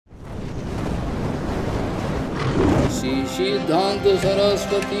Shri Siddhanta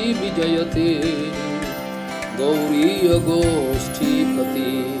Saraswati Vijayate Gauriya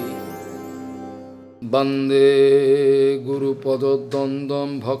Goshtipati Bande Guru Padadandam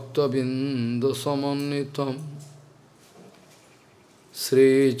Bhakta Binda Samanitam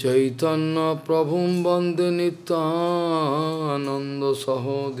Sri Chaitanya Prabhum Bande Nityananda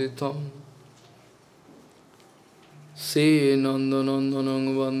Sahoditam Sri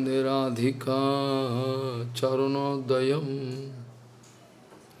Nandanandanang Vande Radhika Charanodayam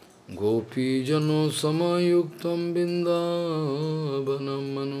Gopijano Samayuktam Bindavanam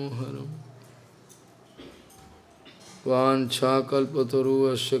Manoharam Vanchakalpataru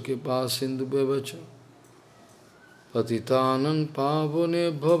Asya Kipasindhu Bevacha Patitanang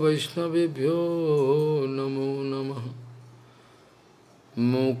Pavonebhyo Vaishnavibhyo Namo Namaha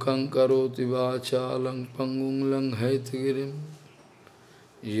Mukhaṁ karoti vācālaṁ pangung langhayatigirim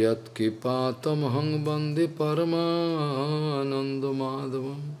Yat kipātamahang bande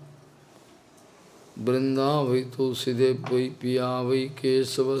paramanandamadhavam Brindavai tulsidev vai piyavai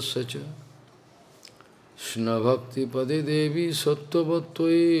kesavasya Shna bhakti pade devi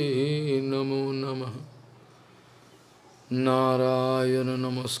sattvatvai namo namaha Narayana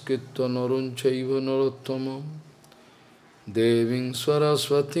namaskritta narunchaiva narottamam Deving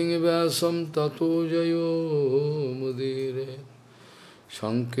Saraswati Vyasam Tato Jayo Mudire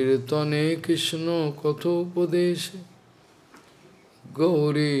Sankirtane Krishna Kathopadeshe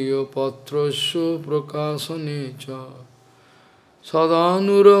Gauriya Patrasya Prakasane Cha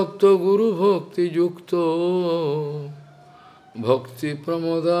Sadhanurakta Guru Bhakti Yukta Bhakti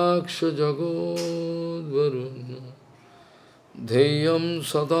Pramodaksha Jagod Varuna Dheyam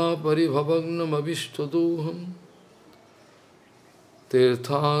Sada Paribhavagnam Abhishtadoham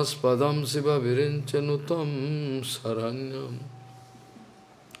Tirthas padam siva virinchanutam saranyam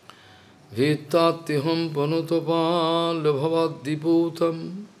Vitatiham panutopal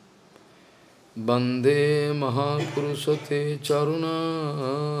bhavadiputam Bande mahapurusate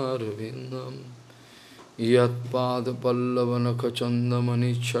charunarvindam Yat pada pallavanaka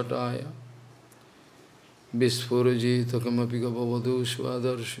chandamani chataya Vispurajita kamapika bhavadu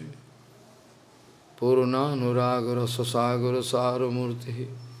svadarshi Purnanuragara sasagara saramurti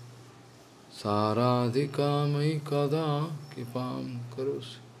Saradhikamai kada kipam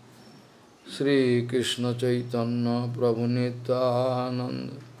karosi Sri Krishna Chaitanya Prabhu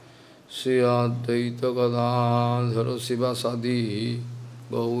Nityananda Sri Advaita Gadadhara Sivasadi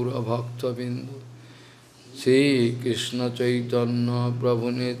Gaura Bhakta Bindu Sri Krishna Chaitanya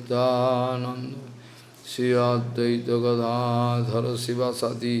Prabhu Nityananda Sri Advaita Gadadhara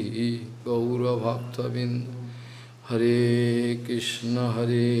Sivasadi Gaura Bhakta Bindu Hare Krishna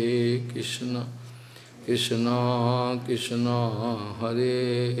Krishna Krishna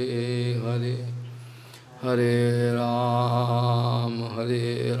Hare Hare Hare Ram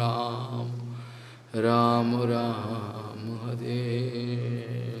Ram Ram Hare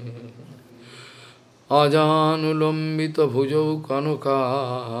Ajanulambita bhujau kanaka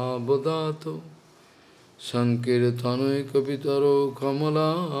bodhato Sankirtanoi kapitaro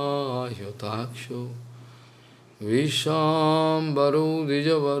kamala yataksho Vishambaro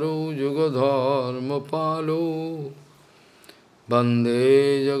dijavaro jugadharma palo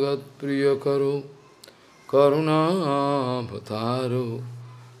Bande jagat priyakaro karuna bhataro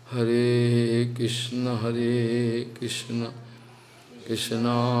Hare Krishna Krishna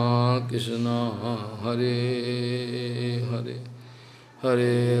Krishna Hare Hare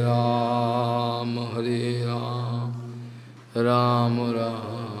Hare Ram Ram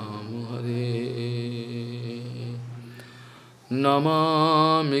Ram Hare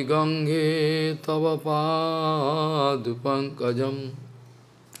Namami Gange Tava Padu Pankajam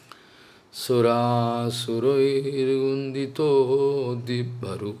Sura Surairgundito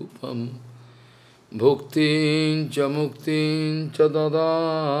Dibharupam Bhuktin cha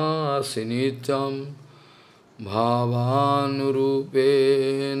dada sinitam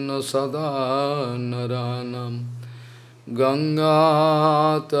Bhavanurupena sada naranam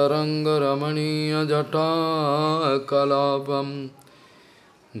Ganga tarangaramaniya jata kalapam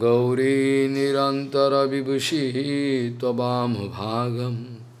Gauri nirantara vibhushi tvam bhagam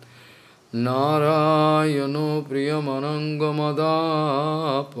Narayano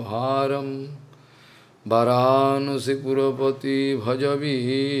priyamanangamadapaharam Varanasi purapati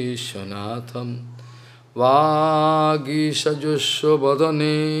bhajavi shanatham Vagisajusya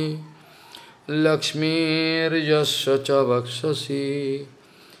vadane Lakshmir yasya cha vakshasi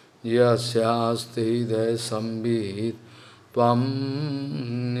Yasyaste hidaya sambhid Tvam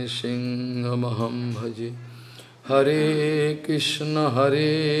nishingamaham bhaji Hare Krishna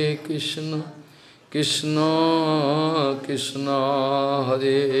Krishna Krishna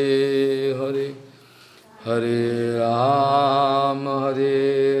Hare Hare Hare Ram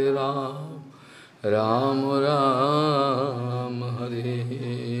Hare Ram Ram Ram Hare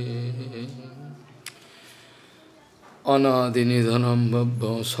Anadinidhanam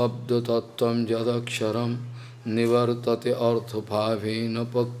Bhabbam Sabda Tattvam Jadaksharam Nivartate Arthobhavena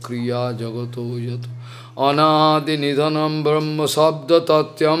Pakriya Jagato Yat Anadinidhanam Brahma Sabda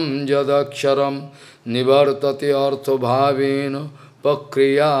Tatyam Jadaksharam Nivartate Arthobhavena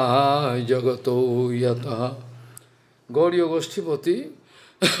Pakriya Jagato Yata. Gauriya Goshtipati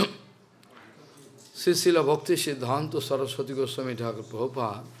Srila Bhakti Siddhanta Saraswati Goswami Thakur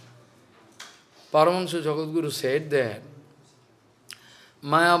Prabhupada Paramahansa Jagadguru said that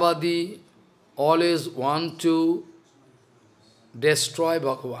Mayavadi always want to destroy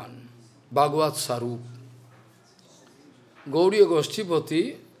Bhagavan, Bhagavat Sarup. Gauriya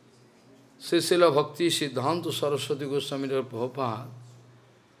Goshtipati, Srila Bhakti Siddhanta Saraswati Goswami Prabhupada,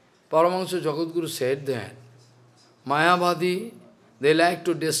 Paramahansa Jagadguru said that Mayavadi, they like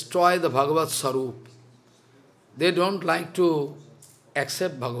to destroy the Bhagavat Sarup. They don't like to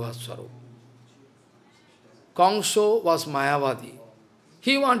accept Bhagavat Sarup. Kamsa was Mayavadi.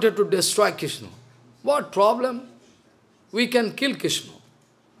 He wanted to destroy Krishna. What problem? We can kill Krishna.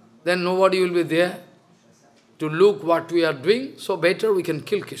 Then nobody will be there to look what we are doing, so better we can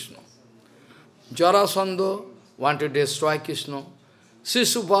kill Krishna. Jarasandha wanted to destroy Krishna.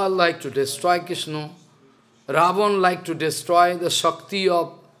 Sisupal liked to destroy Krishna. Ravan liked to destroy the Shakti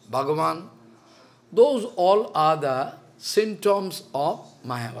of Bhagavan. Those all are the symptoms of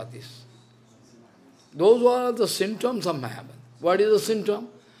Mayavadis. Those are the symptoms of Mayavadi. What is the symptom?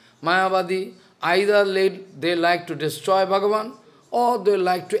 Mayavadi, either they like to destroy Bhagavan, or they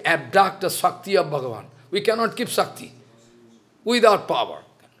like to abduct the Shakti of Bhagavan. We cannot keep Shakti without power.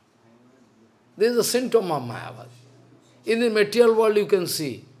 This is a symptom of Mayavadi. In the material world you can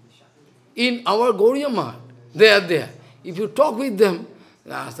see. In our Gauriya Math, they are there. If you talk with them,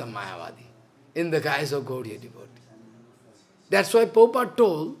 that's the Mayavadi, in the guise of Gauriya devotee. That's why Prabhupada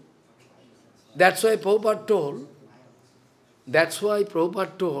told,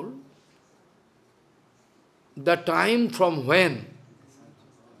 the time from when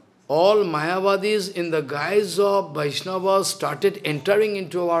all Mayavadis in the guise of Vaishnavas started entering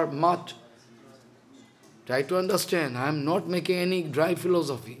into our mat. Try to understand, I am not making any dry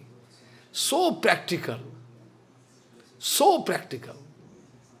philosophy. So practical. So practical.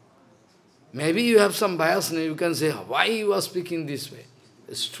 Maybe you have some bias and you can say, why you are speaking this way?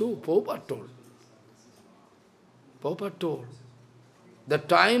 It's true, Prabhupada told. Prabhupada told. The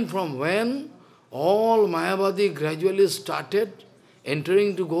time from when all Mayavadi gradually started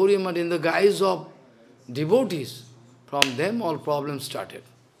entering to Gauriya Math in the guise of devotees, from them all problems started.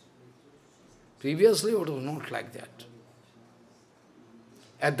 Previously it was not like that.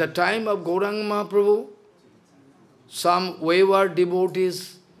 At the time of Gauranga Mahaprabhu, some wayward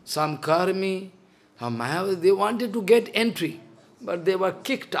devotees, some karmi, some Mayavadi, they wanted to get entry, but they were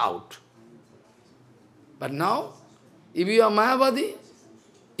kicked out. But now, if you are Mayavadi,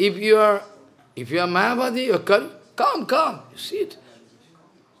 if you are Mayavadi, you are karmi, come, you sit.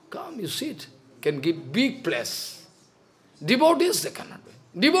 Come, you sit. Can give big place. Devotees, they cannot do.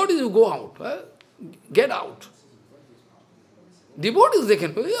 Devotees, you go out. Get out. Devotees, they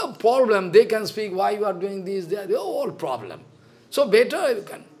can do. You have problem. They can speak why you are doing this, they are all problem. So better you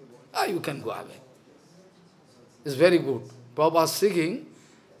can go away. It's very good. Prabhupada speaking,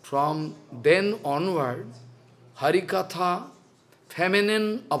 from then onward, Harikatha,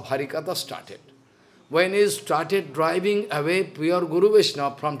 feminine of Harikatha started. When he started driving away pure Guru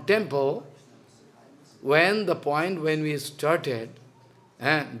Vaishnava from temple, when we started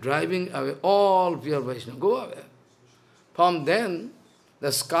driving away all pure Vaishnava, go away. From then,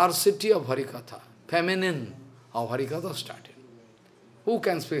 the scarcity of Harikatha, feminine of Harikatha started. Who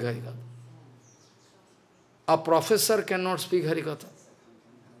can speak Harikatha? A professor cannot speak Harikatha.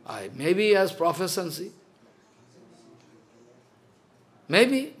 Maybe he has proficiency.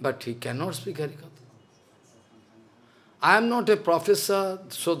 Maybe, but he cannot speak Harikatha. I am not a professor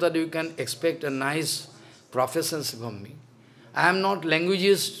so that you can expect a nice proficiency from me. I am not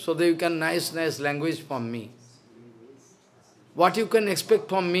languagist so that you can nice language from me. What you can expect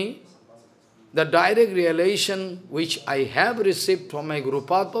from me? The direct realization which I have received from my Guru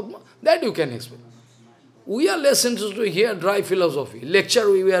Padma, that you can expect. We are less interested to hear dry philosophy. Lecture,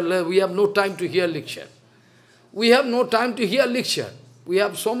 we have no time to hear lecture. We have no time to hear lecture. We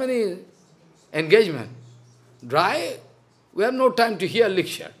have so many engagement. Dry, we have no time to hear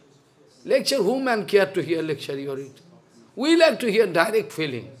lecture. Lecture, whom man care to hear lecture? We like to hear direct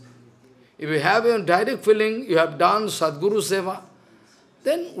feeling. If you have a direct feeling, you have done Sadguru Seva,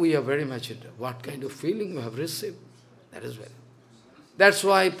 then we are very much interested. What kind of feeling you have received? That is very. That's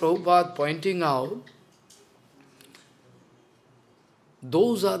why Prabhupada pointing out,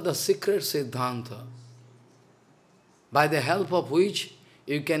 those are the secret Siddhanta, by the help of which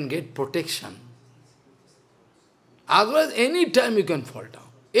you can get protection. Otherwise, any time you can fall down.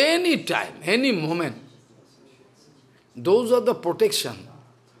 Any time, any moment. Those are the protection.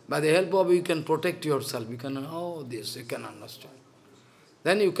 By the help of you can protect yourself. You can, this, you can understand.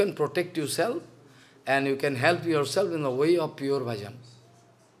 Then you can protect yourself and you can help yourself in the way of pure bhajan.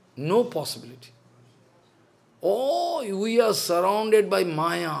 No possibility. We are surrounded by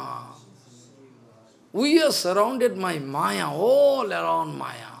Maya. We are surrounded by Maya, all around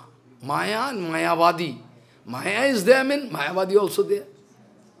Maya. Maya and Mayavadi. Maya is there, mean Mayavadi also there.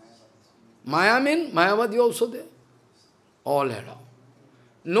 Maya mean Mayavadi also there. All around.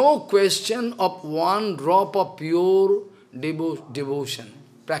 No question of one drop of pure devotion,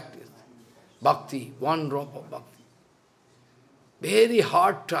 practice. Bhakti, one drop of bhakti. Very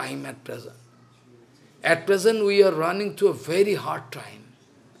hard time at present. At present we are running through a very hard time.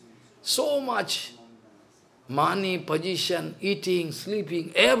 So much money, position, eating,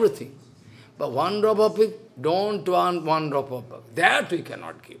 sleeping, everything. But one drop of it, don't want one drop of bhakti. That we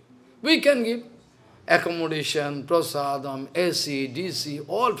cannot give. We can give accommodation, prasadam, AC, DC,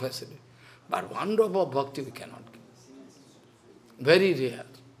 all facilities. But one drop of bhakti we cannot give. Very rare.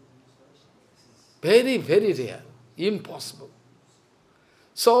 Very, very rare. Impossible.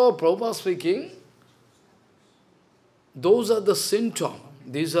 So, Prabhupada speaking, those are the symptoms.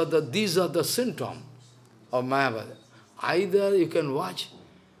 These are the symptoms of Mayavada. Either you can watch,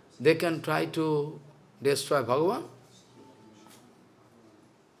 they can try to destroy Bhagavan,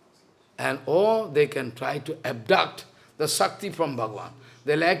 or they can try to abduct the Shakti from Bhagavan.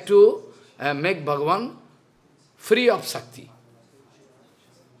 They like to make Bhagavan free of Shakti.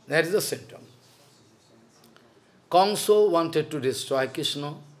 That is the symptom. Kamsa wanted to destroy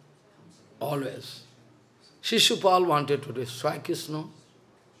Krishna, always. Shishupal wanted to destroy Krishna.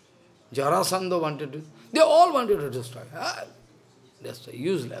 Jarasandha wanted to. They all wanted to destroy. Destroy,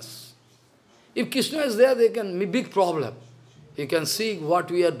 useless. If Krishna is there, they can be big problem. You can see what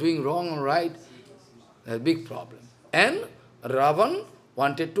we are doing wrong or right. A big problem. And Ravan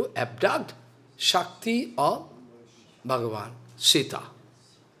wanted to abduct Shakti of Bhagavan, Sita.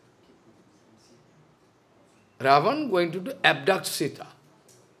 Ravan going to abduct Sita.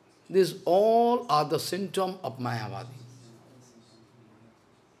 These all are the symptom of Mayavadi.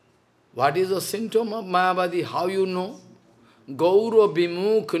 What is the symptom of Mayavadi? How you know? Gauro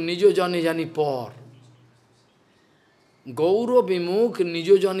bimukh nijo jani jani por. Gauro bimukh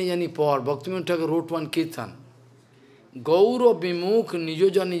nijo jani jani por. Bhaktivinoda Thakur wrote one kirtan. Gauro bimukh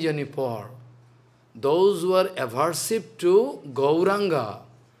nijo jani jani por. Those who are aversive to Gauranga,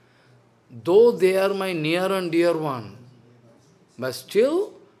 though they are my near and dear one, but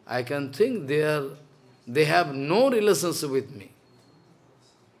still I can think they have no relationship with me.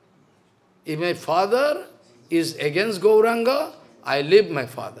 If my father is against Gauranga, I leave my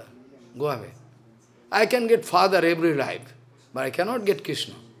father. Go away. I can get father every life, but I cannot get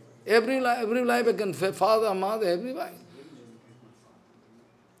Krishna. Every life I can father, mother, every life.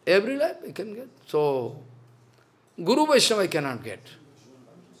 Every life I can get. So, Guru Vaishnava I cannot get.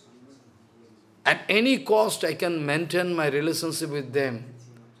 At any cost I can maintain my relationship with them.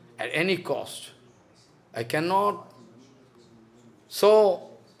 At any cost. I cannot. So,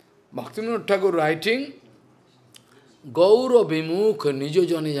 Bhaktivinoda Thakur writing, Gaura Bimukh Nijo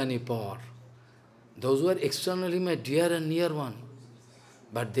Jani Jani Par. Those who are externally my dear and near one,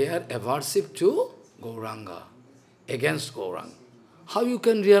 but they are aversive to Gauranga, against Gauranga. How you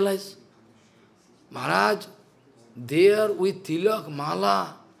can realize? Maharaj, they are with tilak,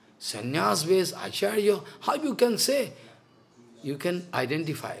 mala, sannyas base, acharya. How you can say? You can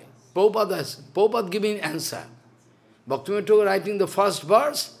identify. Prabhupada giving answer. Bhaktivinoda Thakur writing the first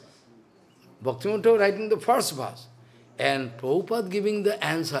verse. And Prabhupada giving the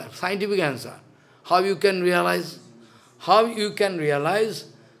answer, scientific answer. How you can realize? How you can realize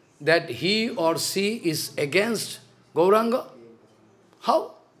that he or she is against Gauranga?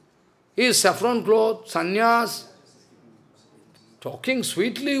 How? He is saffron cloth, sannyas, talking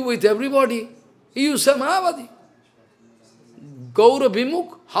sweetly with everybody. He is a Mayavadi. Gaura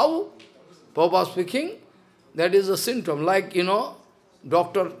Bimukh, how? Prabhupada speaking, that is a symptom. Like,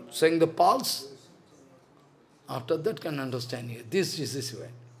 doctor saying the pulse. After that can understand here. This is this way.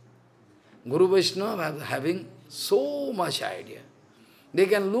 Guru Vaishnava having so much idea. They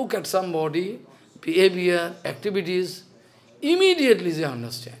can look at somebody, behavior, activities, immediately they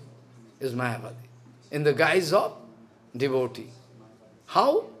understand. is Mayavadi, in the guise of devotee.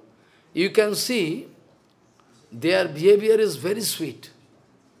 How? You can see their behavior is very sweet,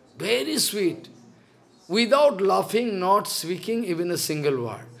 without laughing, not speaking even a single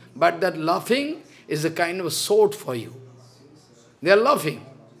word. But that laughing is a kind of a sword for you. They are laughing.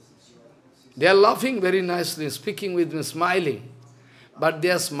 They are laughing very nicely, speaking with me, smiling. But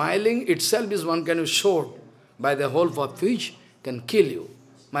their smiling itself is one kind of sword, by the help of which can kill you,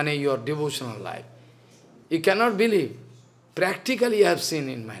 your devotional life. You cannot believe. Practically I have seen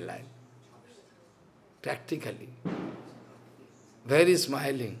in my life. Practically. Very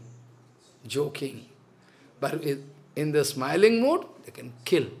smiling, joking. But in the smiling mood, they can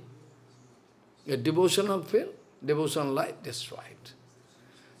kill. Your devotional life destroyed.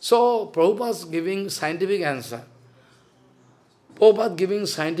 So, Prabhupada giving scientific answer. Prabhupada giving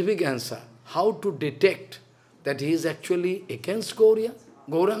scientific answer. How to detect that he is actually against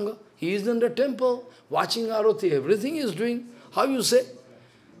Gauranga. He is in the temple, watching Arati, everything he is doing. How you say?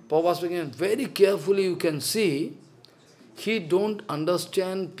 Prabhupada speaking, very carefully you can see, he don't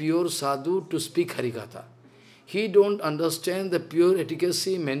understand pure sadhu to speak Harikatha. He don't understand the pure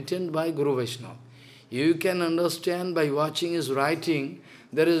etiquette maintained by Guru Vaishnava. You can understand by watching his writing,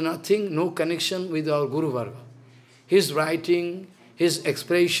 there is nothing, no connection with our Guru Varga. His writing, his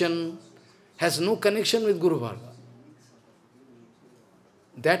expression has no connection with Guru Varga.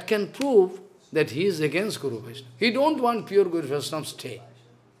 That can prove that he is against Guru Vaishnava. He don't want pure Guru Vaishnava stay.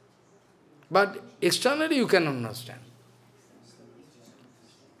 But externally you can understand.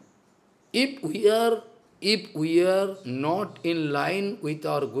 If we are not in line with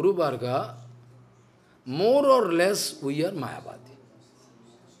our Guru Varga, more or less we are Mayavadi.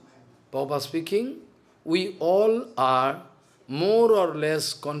 Prabhupada speaking, we all are more or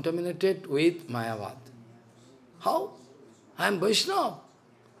less contaminated with Mayavad. How? I am Vaishnava.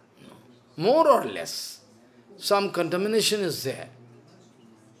 No. More or less. Some contamination is there.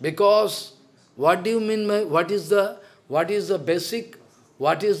 Because what do you mean by what is the basic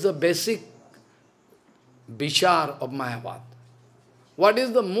vichar of Mayavad? What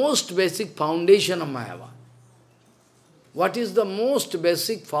is the most basic foundation of Mayavad? What is the most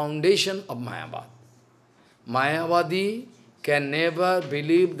basic foundation of Mayavad? Mayavadi can never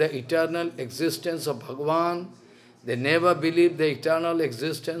believe the eternal existence of Bhagavan. They never believe the eternal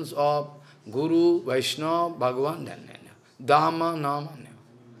existence of Guru, Vaishnava, Bhagavan, Dhamma, Nama.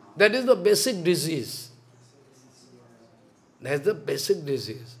 That is the basic disease. That is the basic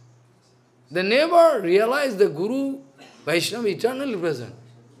disease. They never realize the Guru, Vaishnava eternally present.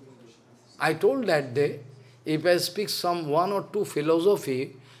 I told that day, if I speak some one or two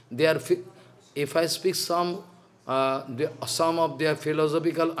philosophy, if I speak some of their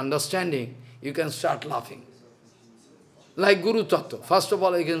philosophical understanding, you can start laughing. Like Guru Tattva. First of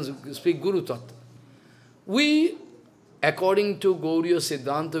all, I can speak Guru Tattva. We, according to Gauriya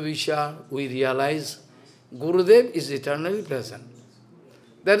Siddhanta Vishar, we realize Gurudev is eternally present.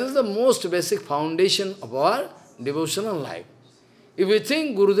 That is the most basic foundation of our devotional life. If we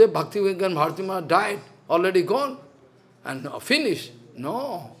think Gurudev Bhaktivedanta Bharati died, already gone, and finished,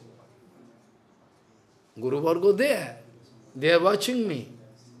 no. Guru Varga there. They are watching me.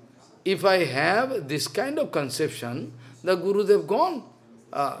 If I have this kind of conception, the Gurudev gone,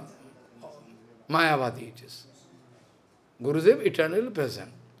 Mayavadi it is. Gurudev eternally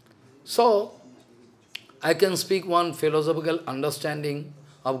present. So, I can speak one philosophical understanding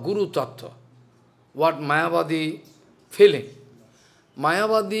of Guru Tattva. What Mayavadi feeling.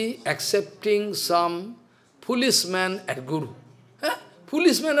 Mayavadi accepting some policeman as Guru.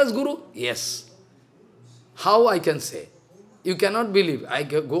 Policeman as Guru? Yes. How I can say? You cannot believe. I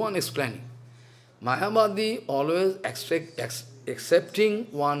go on explaining. Mayavadi always accepting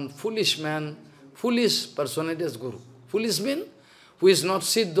one foolish man, foolish personality as Guru. Foolish means who is not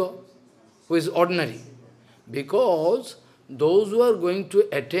Siddha, who is ordinary. Because those who are going to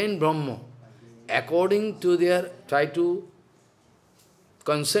attain Brahma, according to their, try to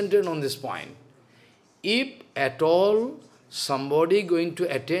concentrate on this point. If at all somebody going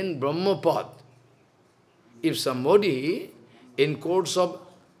to attain Brahma Pad, if somebody in course of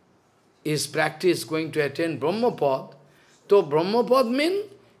his practice going to attain Brahma Pad, so Brahma Pad means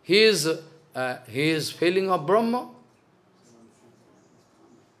he is feeling of Brahma.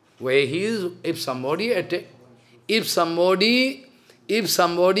 Where he is, if somebody attaining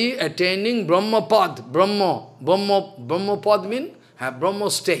Brahma Pad, Brahma Pad means have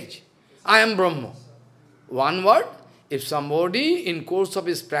Brahma stage. I am Brahma. One word, if somebody in course of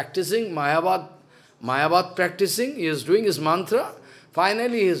his practicing Mayavad practicing, he is doing his mantra,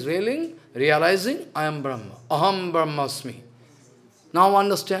 finally he is realizing, I am Brahma. Aham Brahmasmi. Now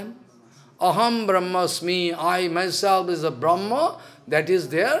understand? Aham Brahmasmi, I myself is a Brahma, that is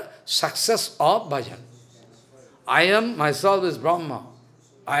their success of bhajan. I am myself is Brahma.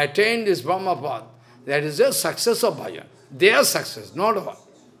 I attained this Brahma path. That is their success of bhajan. Their success, not ours.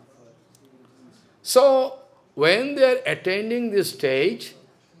 So, when they are attaining this stage,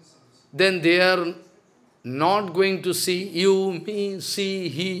 then they are not going to see you, me, see,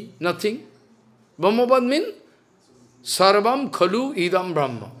 he, nothing. Brahmapad means Sarvam Khalu Idam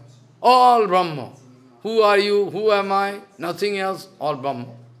Brahma. All Brahma. Who are you? Who am I? Nothing else. All Brahma.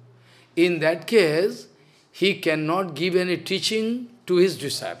 In that case, he cannot give any teaching to his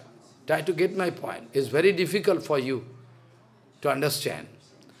disciple. Try to get my point. It's very difficult for you to understand.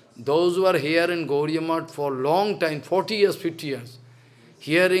 Those who are here in Gauriya Math for long time, 40 years, 50 years,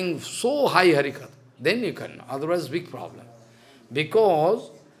 hearing so high Harikatha, then you can, otherwise big problem.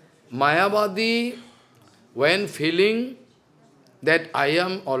 Because Mayavadi, when feeling that I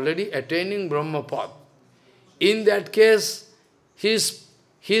am already attaining Brahma path, in that case, his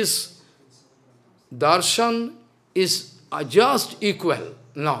darshan is just equal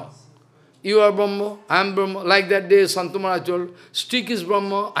now. You are Brahma, I am Brahma. Like that day, Santamara told, stick is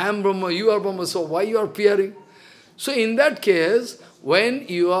Brahma, I am Brahma, you are Brahma, so why you are fearing? So in that case, when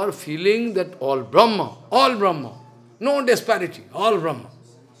you are feeling that all Brahma, no disparity, all Brahma,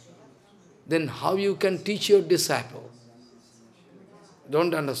 then how you can teach your disciple?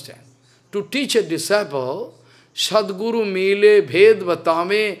 Don't understand. To teach a disciple, Sadguru mile bhed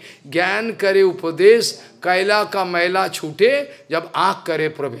batame, gyan kare upadesh, kaila ka maila chute, jab aankh kare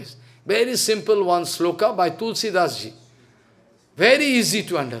pravesh. Very simple one sloka by Tulsidas ji. Very easy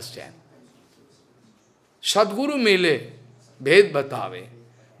to understand. Sadguru mile bhed batave.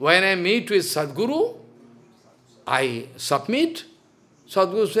 When I meet with Sadguru, I submit.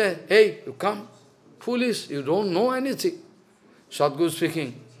 Sadguru says, hey, you come. Foolish, you don't know anything. Sadguru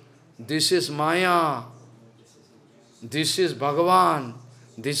speaking, this is Maya, this is Bhagavan,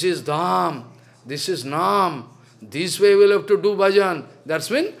 this is Dham, this is Nam. This way we'll have to do bhajan. That's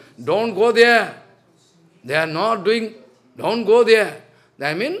mean, don't go there. They are not doing, don't go there.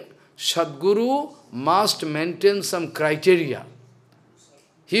 I mean, Sadguru must maintain some criteria.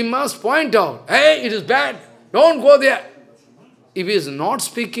 He must point out, hey, it is bad, don't go there. If he is not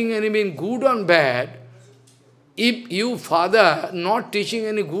speaking anything good and bad, if you, father, not teaching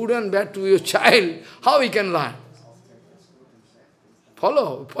any good and bad to your child, how he can learn?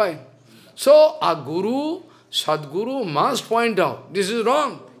 Follow? Point. So, a guru, Sadguru must point out, this is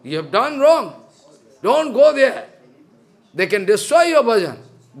wrong, you have done wrong. Don't go there. They can destroy your bhajan.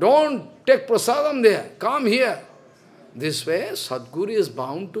 Don't take prasadam there. Come here. This way, Sadguru is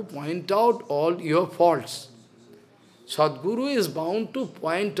bound to point out all your faults. Sadguru is bound to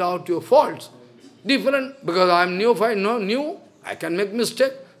point out your faults. Different, because I am neophyte, new, I can make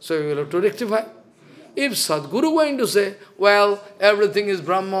mistake, so you will have to rectify. If Sadguru going to say, well, everything is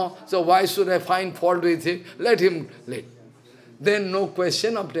Brahma, so why should I find fault with him? Let him lead. Then no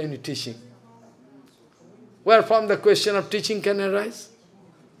question of any teaching. Where from the question of teaching can arise?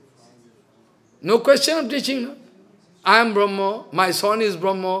 No question of teaching. No? I am Brahma, my son is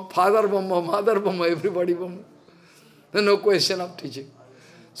Brahma, father Brahma, mother Brahma, everybody Brahma. Then no question of teaching.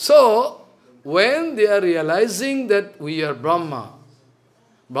 So, when they are realizing that we are Brahma,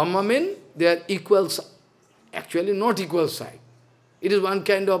 Brahma means they are equal, actually not equal side. It is one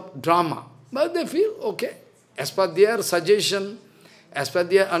kind of drama. But they feel, okay, as per their suggestion, as per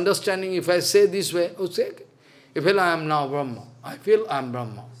their understanding, if I say this way, okay, I feel I am now Brahma. I feel I am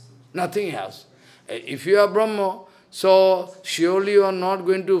Brahma. Nothing else. If you are Brahma, so surely you are not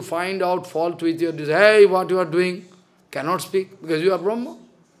going to find out fault with your desire. Hey, what you are doing? Cannot speak because you are Brahma.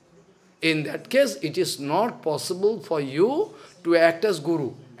 In that case, it is not possible for you to act as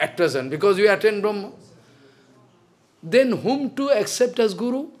Guru at present, because you attain Brahma. Then whom to accept as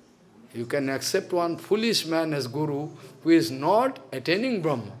Guru? You can accept one foolish man as Guru who is not attaining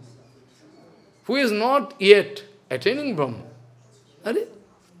Brahma, who is not yet attaining Brahma.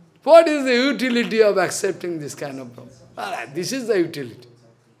 What is the utility of accepting this kind of Brahma? This is the utility,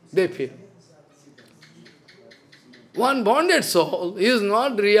 they feel. One bonded soul is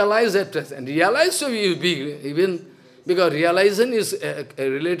not realized at present. Realized so will be, even because realization is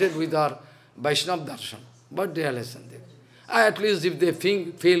related with our Vaishnava darshan. But realization there. At least if they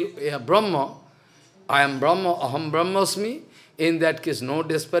feel Brahma, I am Brahma, Aham Brahmasmi, in that case no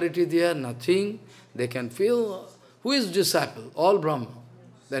disparity there, nothing. They can feel, who is disciple? All Brahma.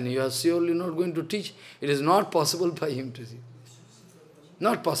 Then you are surely not going to teach. It is not possible for him to teach.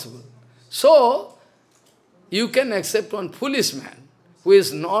 Not possible. So, you can accept one foolish man who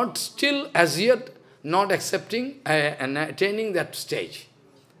is not still as yet not accepting and attaining that stage.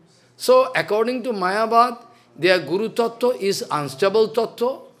 So, according to Mayavad, their Guru Tattva is unstable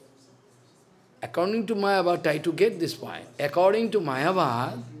Tattva. According to Mayavad, try to get this point. According to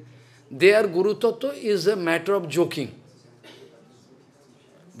Mayavad, their Guru Tattva is a matter of joking.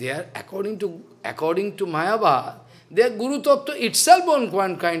 They are, according to Mayavad, their Guru Tattva itself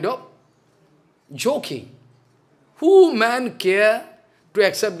one kind of joking. Who man care to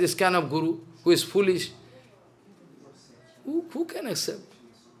accept this kind of Guru who is foolish? Who can accept?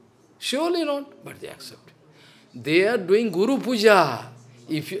 Surely not, but they accept. They are doing Guru Puja.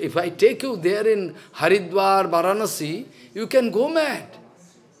 If I take you there in Haridwar, Varanasi, you can go mad.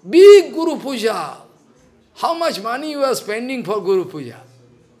 Big Guru Puja. How much money you are spending for Guru Puja?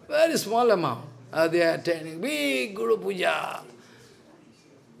 Very small amount. They are attending big Guru Puja.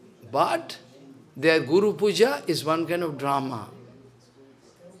 But their Guru Puja is one kind of drama.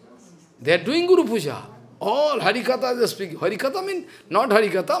 They are doing Guru Puja. All Harikatha they speak. Harikatha means not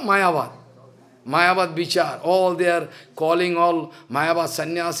Harikatha, Mayavad. Mayavad Vichar. All they are calling all Mayavad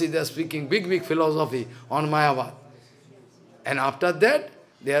sannyasi, they are speaking big philosophy on Mayavad. And after that,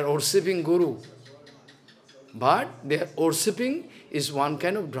 they are worshipping Guru. But their worshipping is one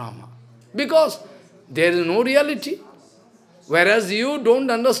kind of drama. Because there is no reality. Whereas you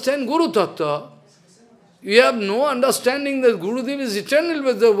don't understand Guru Tattva, you have no understanding that Gurudev is eternal,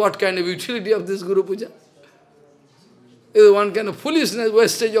 with what kind of utility of this Guru Puja? It is one kind of foolishness,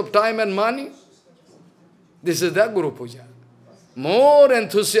 wastage of time and money. This is the Guru Puja. More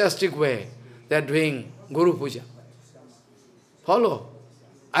enthusiastic way they are doing Guru Puja. Follow.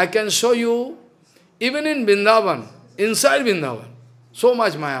 I can show you, even in Vrindavan, inside Vrindavan, so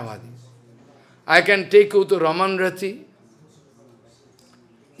much Mayavadi. I can take you to Raman Rati.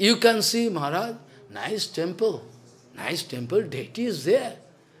 You can see, Maharaj, nice temple, deity is there.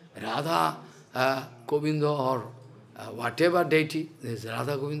 Radha, Govinda or whatever deity, there is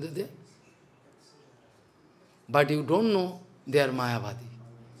Radha Govinda there. But you don't know they are Mayavadi.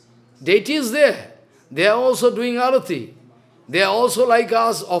 Deity is there. They are also doing arati. They are also like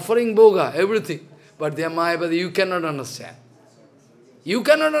us, offering bhoga, everything. But they are Mayavadi. You cannot understand. You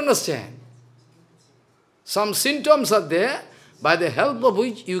cannot understand. Some symptoms are there, by the help of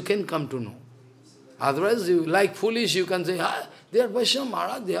which you can come to know. Otherwise, you like foolish, you can say, they are Vaishnava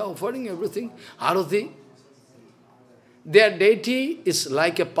Maharaj, they are offering everything, arati. Their deity is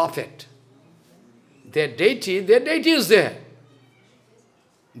like a puppet. Their deity is there.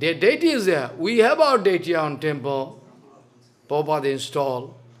 Their deity is there. We have our deity on temple. Prabhupada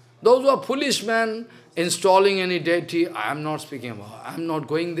installed. Those who are foolish men installing any deity, I am not speaking about. I am not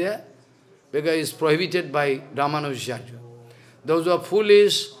going there because it is prohibited by Ramanujacharya. Those who are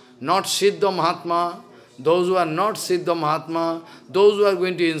foolish, not Siddha Mahatma, those who are not Siddha Mahatma, those who are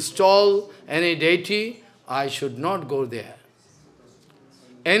going to install any deity, I should not go there.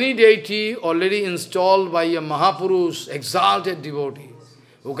 Any deity already installed by a Mahapurush, exalted devotee,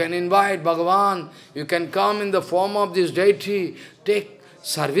 who can invite Bhagavan, you can come in the form of this deity, take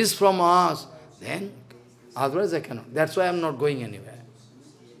service from us, then otherwise I cannot. That's why I am not going anywhere.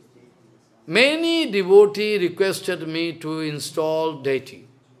 Many devotees requested me to install deity.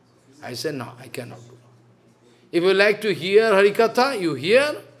 I said, no, I cannot do. If you like to hear Harikatha, you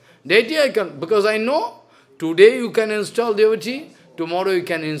hear. Deity I can, because I know, today you can install devotee, tomorrow you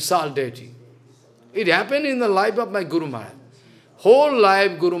can insult deity. It happened in the life of my Guru Maharaj. Whole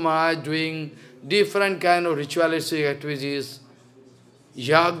life Guru Maharaj doing different kind of ritualistic activities,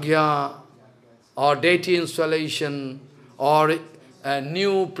 yagya, or deity installation, or a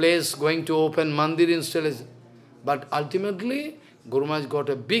new place going to open mandir installation. But ultimately, Guru Maharaj got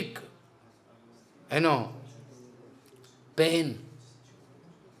a big, pain.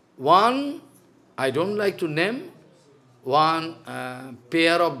 One, I don't like to name, one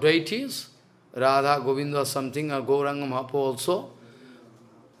pair of deities, Radha, Govinda, something, or Gauranga Mahaprabhu also.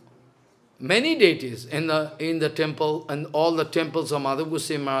 Many deities in the temple, and all the temples of Madhav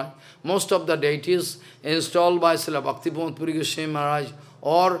Goswami Maharaj, most of the deities installed by Srila Bhaktivedanta Puri Goswami Maharaj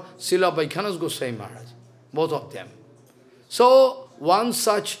or Srila Vaikhanasa Goswami Maharaj, both of them. So, one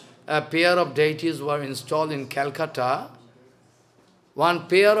such pair of deities were installed in Calcutta. One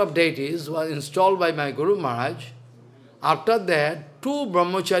pair of deities was installed by my Guru Maharaj. After that, two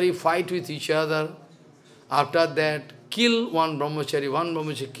brahmachari fight with each other. After that, kill one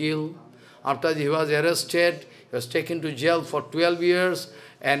brahmachari kill. After he was arrested, he was taken to jail for 12 years,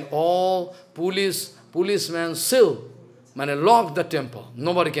 and all policemen still locked the temple.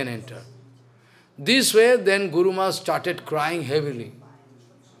 Nobody can enter. This way, then Guru Maharaj started crying heavily.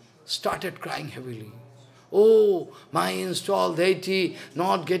 Oh, my installed deity,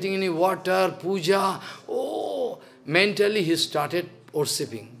 not getting any water, puja. Oh, mentally he started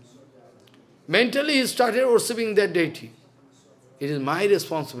worshipping. Mentally he started worshipping that deity. It is my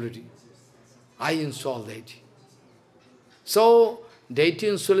responsibility. I install deity. So, deity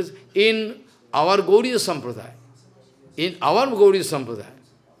installation in our Gauriya Sampradaya,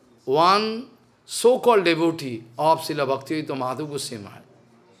 one so-called devotee of Srila Bhaktivedanta Madhav Goswami Maharaj,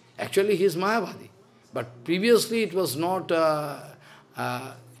 actually he is Mayavadi, but previously it was not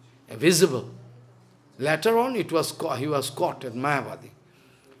visible. Later on he was caught at Mayavadi.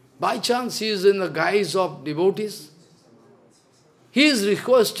 By chance he is in the guise of devotees. He is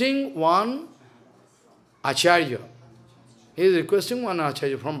requesting one Acharya. He is requesting one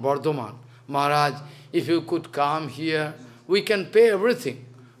Acharya from Bardhaman. Maharaj, if you could come here, we can pay everything.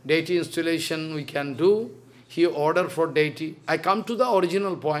 Deity installation we can do. He ordered for deity. I come to the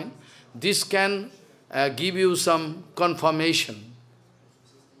original point. This can give you some confirmation.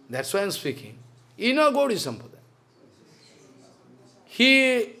 That's why I am speaking. In a Gaudiya Sampradaya,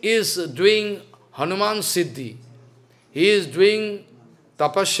 he is doing Hanuman Siddhi. He is doing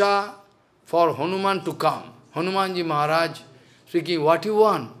tapasya for Hanuman to come. Hanumanji Maharaj speaking, what you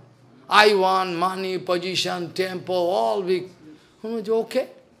want? I want money, position, temple, all big. Hanumanji, okay,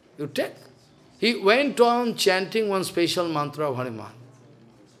 you take. He went on chanting one special mantra of Hanuman.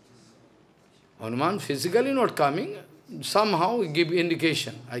 Hanuman physically not coming, somehow he give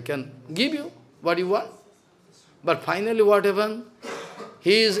indication. I can give you what you want. But finally what happened?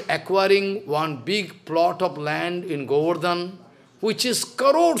 He is acquiring one big plot of land in Govardhan, which is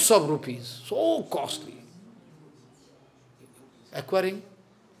crores of rupees, so costly. Acquiring,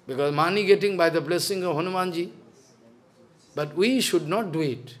 because money getting by the blessing of Hanumanji. But we should not do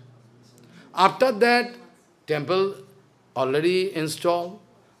it. After that, temple already installed.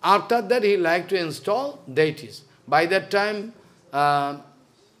 After that, he liked to install deities. By that time,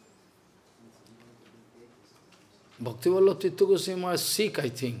 Bhaktivallabh Tirtha Goswami was sick, I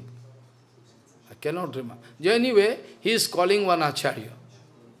think. I cannot remember. Anyway, he is calling one Acharya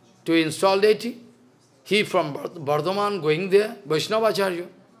to install deity. He from Bardhaman going there, Vaishnava Acharya.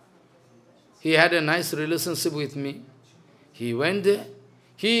 He had a nice relationship with me. He went there.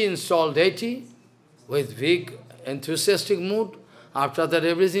 He installed deity with big enthusiastic mood. After that,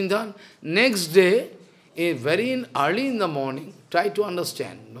 everything done. Next day, very early in the morning, try to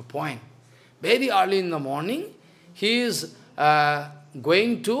understand the point. Very early in the morning, he is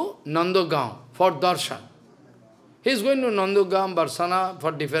going to Nandagaon for darshan. He is going to Nandagaon, Barsana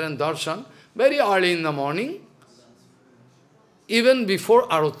for different darshan. Very early in the morning, even before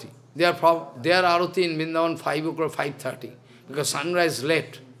Arati. They are Arati in Vrindavan 5 o'clock, 5:30, because sunrise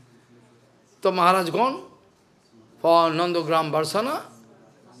late. So Maharaj gone for Nandagram Barsana.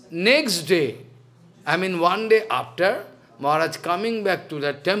 Next day, I mean one day after, Maharaj coming back to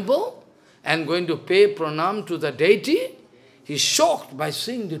the temple and going to pay pranam to the deity. He is shocked by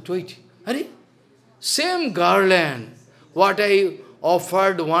seeing the deity. Hare, same garland, what I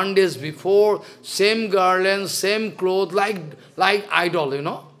offered 1 day before, same garland, same clothes, like idol, you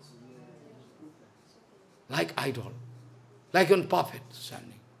know. Like idol, like a puppet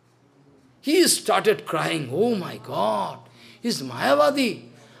standing. He started crying, oh my God, he's Mayavadi.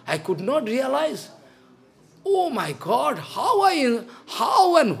 I could not realize, oh my God,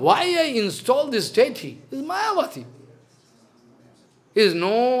 how and why I installed this deity. It's Mayavadi. There is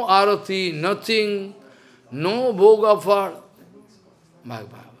no arati, nothing, no bhoga for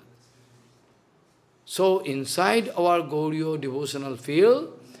Mayavadi. So inside our Gauriya devotional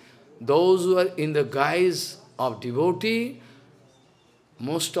field, those who are in the guise of devotee,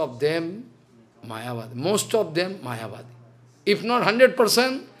 most of them Mayavadi. Most of them Mayavadi. If not 100%,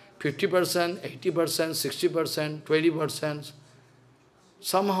 50%, 80%, 60%, 20%,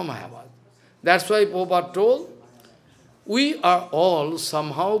 somehow Mayavadi. That's why Prabhupada told, we are all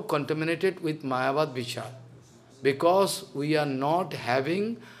somehow contaminated with Mayavad Vichar, because we are not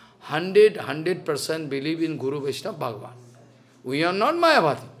having 100% belief in Guru Vaishnava Bhagavan. We are not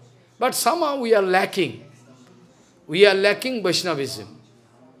Mayavadi, but somehow we are lacking. We are lacking Vaishnavism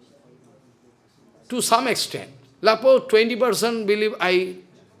to some extent. Suppose 20% believe I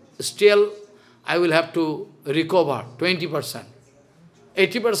will have to recover 20%.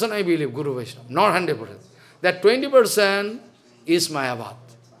 80% I believe Guru Vaishnava, not 100%. That 20% is Mayavad.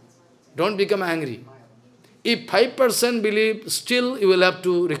 Don't become angry. If 5% believe, still you will have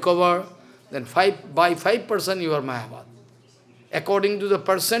to recover, then by 5% you are Mayavad. According to the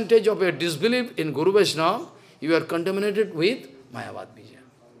percentage of your disbelief in Guru Vaishnava, you are contaminated with Mayavad Bija.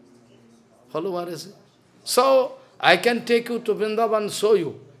 Follow what I say? So, I can take you to Vrindavan and show you.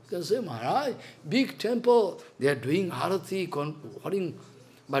 You can say, Maharaj, big temple, they are doing arati,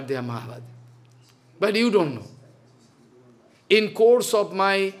 but they are Mayavadi. But you don't know. In course of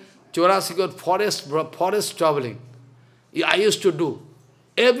my Chorasikot forest traveling. I used to do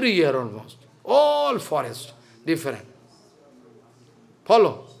every year almost. All forest, different.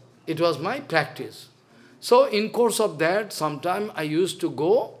 Follow. It was my practice. So in course of that, sometime I used to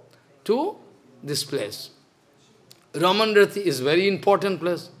go to this place. Ramanrati is very important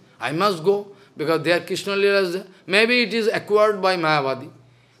place. I must go because there Krishna Leela is there. Maybe it is acquired by Mayavadi.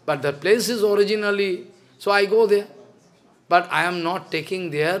 But the place is originally, so I go there. But I am not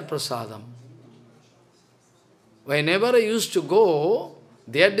taking their prasadam. Whenever I used to go,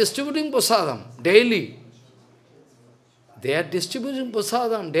 they are distributing prasadam daily. They are distributing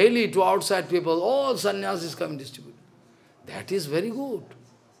prasadam daily to outside people. All sannyasis come distribute. That is very good.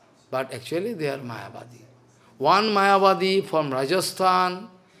 But actually they are Mayavadi. One Mayavadi from Rajasthan,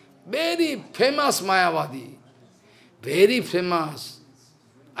 very famous Mayavadi, very famous.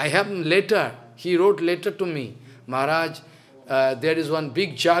 I have letter, he wrote letter to me, Maharaj, there is one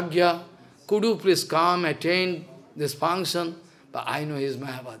big jagya, could you please come, attend this function? But I know he is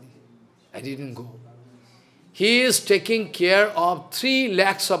Mayavadi. I didn't go. He is taking care of 3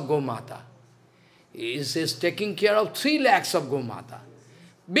 lakhs of Gomata. He is taking care of 3 lakhs of Gomata.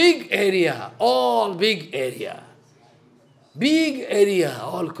 Big area, all big area. Big area,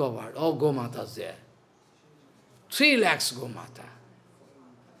 all covered, all Gomatas there. 3 lakhs Gomata.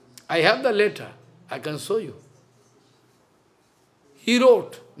 I have the letter, I can show you. He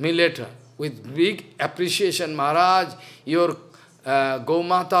wrote me letter with big appreciation. Maharaj, your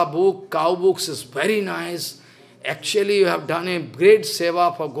Gomata book, cow books is very nice. Actually, you have done a great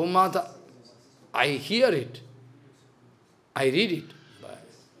seva for Gomata. I hear it. I read it. But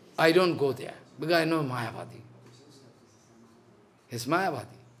I don't go there because I know Mayavadi. It's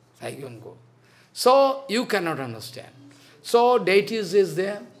Mayavadi. I don't go. So, you cannot understand. So, deities is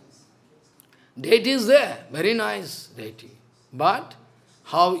there. Deity is there. Very nice deity. But,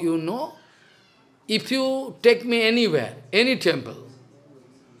 how you know? If you take me anywhere, any temple,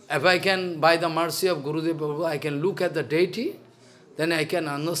 if I can, by the mercy of Gurudev Prabhu, I can look at the deity, then I can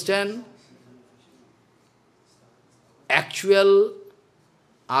understand actual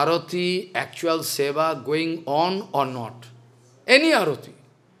arati, actual seva going on or not. Any arati.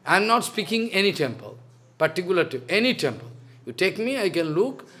 I am not speaking any temple, particular temple, any temple. You take me, I can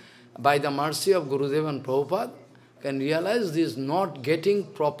look, by the mercy of Gurudev and Prabhupada, can realize this not getting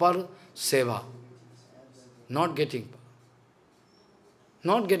proper seva. Not getting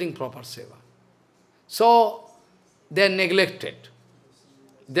proper seva. So, they are neglected.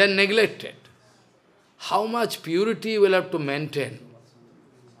 They are neglected. How much purity will have to maintain?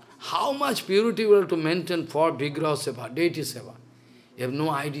 How much purity will have to maintain for Vigraha seva, deity seva? You have no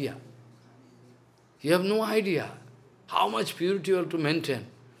idea. You have no idea how much purity you have to maintain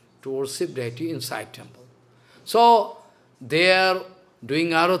to worship deity inside temple. So, they are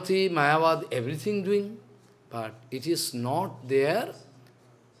doing arati, Mayavad, everything doing, but it is not their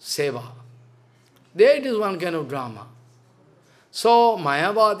seva. There it is one kind of drama. So,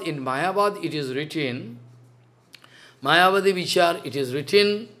 Mayavad, in Mayavad it is written, Mayavadi Vichar, it is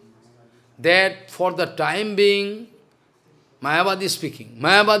written that for the time being, Mayavadi is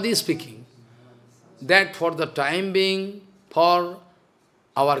speaking, that for the time being, for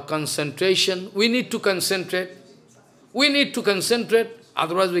our concentration, we need to concentrate. We need to concentrate,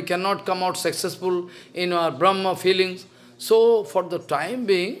 otherwise we cannot come out successful in our Brahma feelings. So, for the time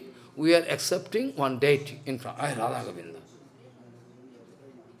being, we are accepting one deity in front. Radha Govinda.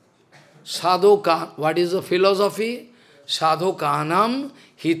 Sadhoka, what is the philosophy? Sadhokanam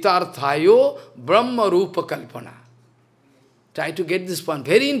hitarthayo brahma rupa kalpana. Try to get this point.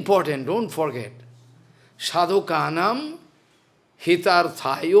 Very important, don't forget. Sadhokanam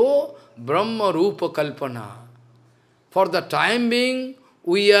hitarthayo brahma rupa kalpana. For the time being,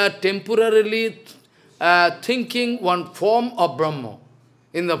 we are temporarily thinking one form of Brahma.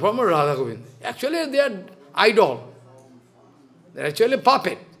 In the form of Radha Govinda. Actually, they are idol. They are actually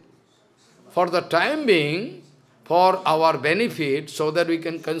puppet. For the time being, for our benefit, so that we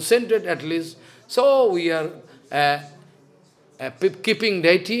can concentrate at least, so we are keeping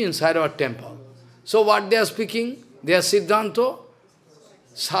deity inside our temple. So what they are speaking? They are Siddhanto.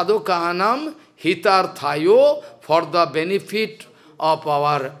 Sadhokanam hitarthayo, for the benefit of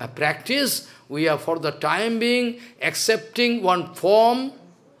our practice, we are for the time being accepting one form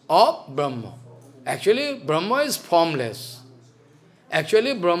of Brahma. Actually, Brahma is formless.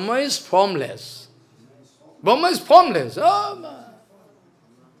 Actually, Brahma is formless. Brahma is formless.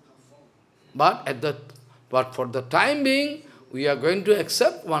 But for the time being, we are going to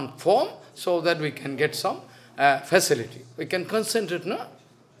accept one form so that we can get some facility. We can concentrate, no?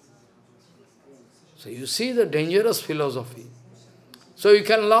 So you see the dangerous philosophy. So you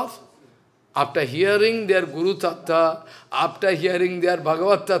can laugh. After hearing their Guru Tattva, after hearing their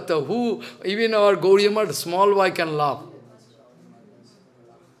Bhagavad Tattva, who, even our Gauriya small boy can laugh.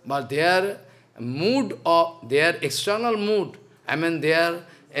 But their mood, or their external mood, I mean their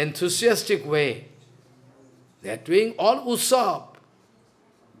enthusiastic way, they are doing all Utsav.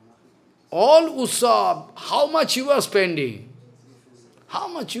 All Utsav. How much you are spending? How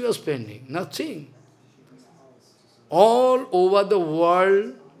much you are spending? Nothing. All over the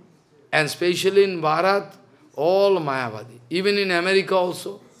world, and especially in Bharat, all Mayavadi. Even in America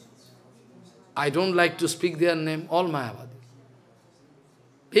also. I don't like to speak their name, all Mayavadi.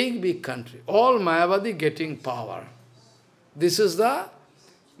 Big, big country. All Mayavadi getting power. This is the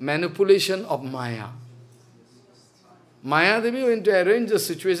manipulation of Maya. Maya Devi went to arrange the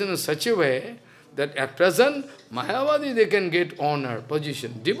situation in such a way that at present, Mayavadi they can get honor,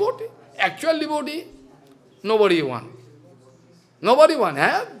 position. Devotee, actual devotee, nobody wants. Nobody wants.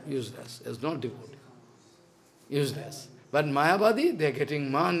 Have? Useless. It's not devotee. Useless. But Mayavadi, they are getting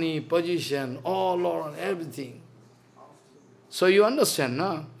money, position, all, everything. So you understand,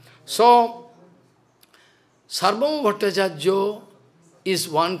 no? So, Sarvabhauma Bhattacharya is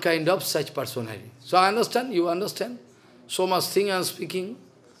one kind of such personality. So I understand, you understand? So much thing I am speaking.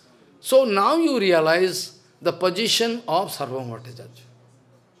 So now you realize the position of Sarvabhauma Bhattacharya.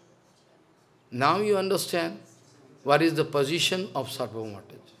 Now you understand what is the position of Sarvabhauma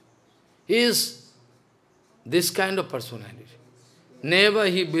Bhattacharya. He is this kind of personality. Never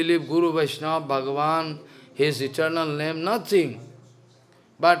he believed Guru Vaishnava, Bhagavan, his eternal name, nothing.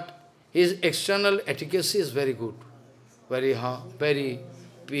 But his external etiquette is very good. Very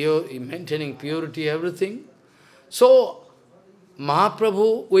pure, maintaining purity, everything. So,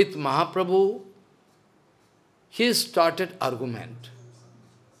 with Mahaprabhu, he started argument.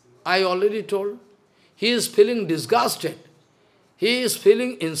 I already told, he is feeling disgusted. He is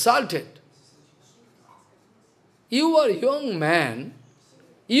feeling insulted. You are a young man,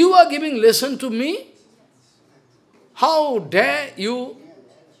 you are giving lesson to me? How dare you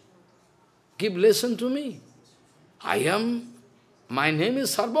give lesson to me? My name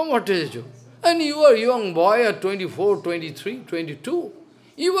is Sarvabhauma Bhattacharya. And you are a young boy at 24, 23, 22.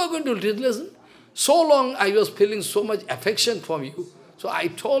 You are going to teach lesson. So long I was feeling so much affection from you. So I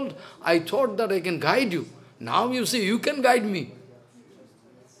thought that I can guide you. Now you say you can guide me.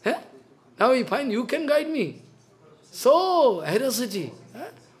 Eh? Now you find you can guide me. So, heresy.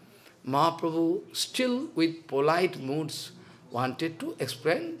 Eh? Mahaprabhu, still with polite moods, wanted to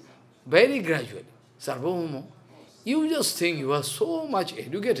explain very gradually. Sarvabhauma, you just think you are so much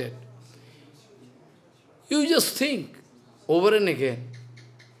educated. You just think over and again.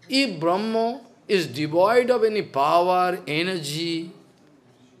 If Brahma is devoid of any power, energy,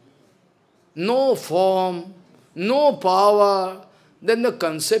 no form, no power, then the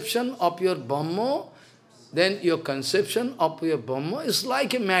conception of your Brahma, is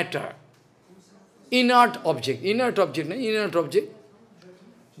like a matter. Inert object.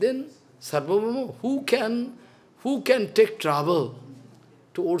 Then, Sarvabhauma, who can take trouble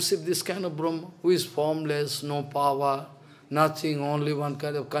to worship this kind of Brahma, who is formless, no power, nothing, only one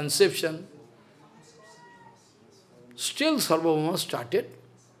kind of conception? Still Sarvabhauma started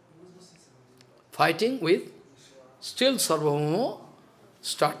fighting with,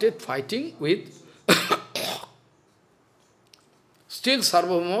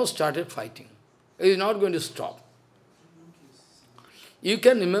 He is not going to stop. You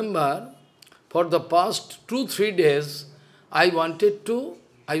can remember, for the past 2-3 days, I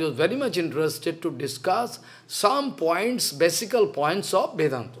was very much interested to discuss some points, basic points of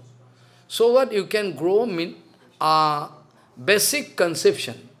Vedanta, so that you can grow basic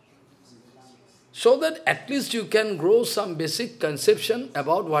conception. So that at least you can grow some basic conception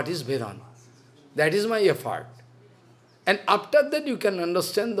about what is Vedanta. That is my effort. And after that you can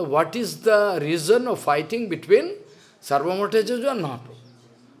understand what is the reason of fighting between Sarvabhauma Bhattacharya and Mahaprabhu.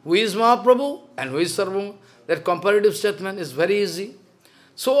 Who is Mahaprabhu and who is Sarvabhauma? That comparative statement is very easy.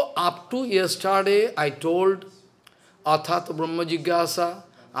 So up to yesterday I told Athat Brahma Jigyasa.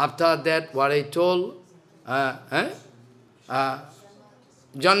 After that what I told, Janmadasya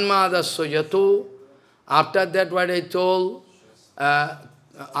Yato. After that what I told,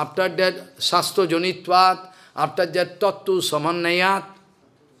 after that Shastro Jonitvat. After that Tattu Samannayat.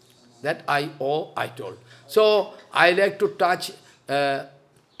 That I told. So I like to touch 2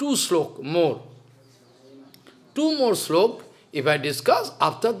 slok more. 2 more slok, if I discuss,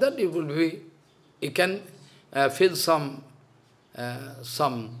 after that you can feel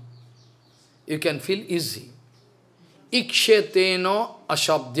you can feel easy. Iksheteno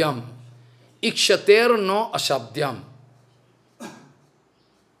ashabdyam. Ikshaterno ashabdyam.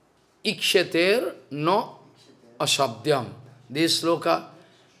 Ikshater no asabdyam. This sloka,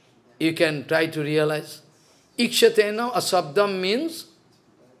 you can try to realize. Ikshater no asabdyam means,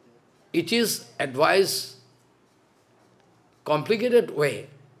 it is advice, complicated way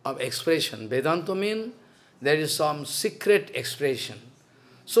of expression. Vedanta means there is some secret expression.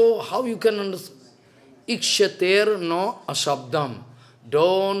 So how you can understand? Ikshater no asabdam.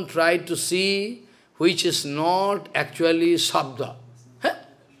 Don't try to see which is not actually sabda. Huh?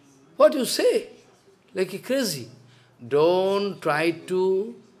 What you say? Like a crazy. Don't try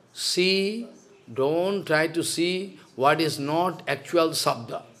to see what is not actual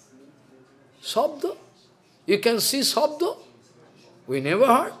sabda. Sabda? You can see sabda? We never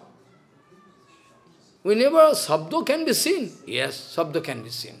heard. Sabda can be seen. Yes, sabda can be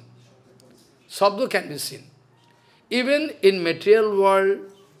seen. Sabda can be seen. Even in material world,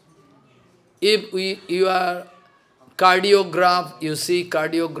 if you are cardiograph, you see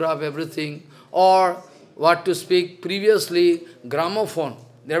cardiograph, everything, or what to speak, previously, gramophone,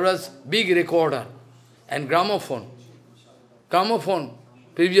 there was big recorder, and gramophone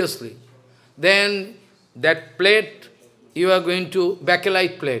previously. Then that plate, you are going to,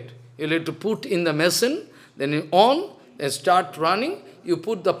 bakelite plate, you have to put in the machine, then you on, and start running, you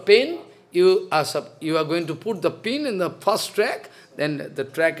put the pin, you are going to put the pin in the first track, then the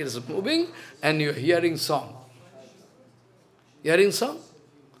track is moving, and you are hearing song. Hearing song?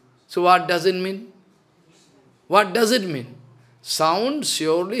 So what does it mean? What does it mean? Sound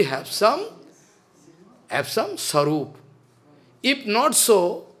surely have some sarup. If not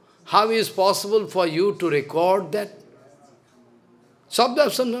so, how is possible for you to record that?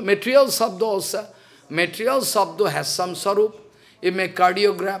 Sabda, material sabda also. Material sabda has some sarup. You make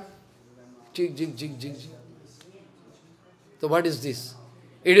cardiograph. Jig, jig, jig, jig, jig. So what is this?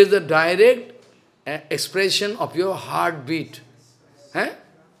 It is the direct expression of your heartbeat.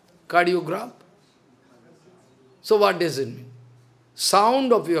 Cardiograph. So what does it mean?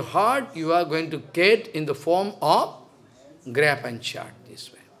 Sound of your heart you are going to get in the form of graph and chart,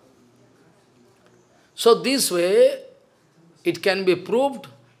 this way. So this way, it can be proved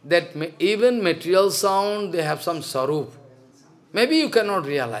that even material sound, they have some sarup. Maybe you cannot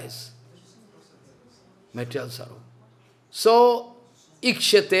realize. Material sarup. So,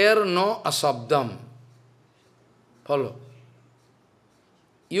 ikshater no asabdam. Follow.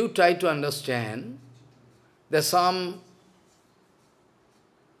 You try to understand, there's some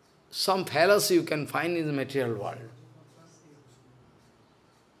fallacy you can find in the material world.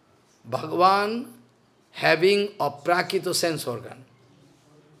 Bhagavan having a prakita sense organ.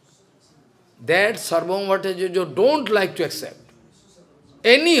 That Sarvam Vatajajo don't like to accept.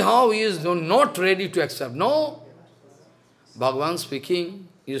 Anyhow, he is not ready to accept. No. Bhagavan speaking,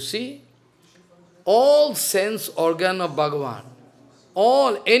 you see, all sense organ of Bhagavan,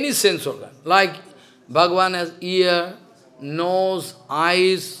 any sense organ, like Bhagavan has ear, nose,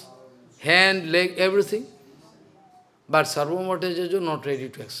 eyes, hand, leg, everything. But Sarvam Vatajajo not ready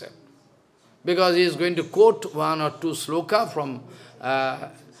to accept. Because he is going to quote one or two sloka from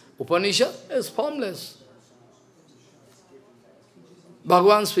Upanishad, is formless.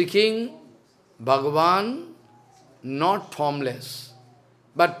 Bhagavan speaking, Bhagavan not formless.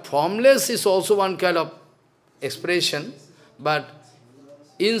 But formless is also one kind of expression, but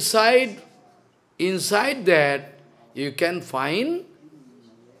inside that you can find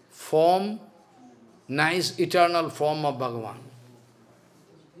form, nice eternal form of Bhagavan.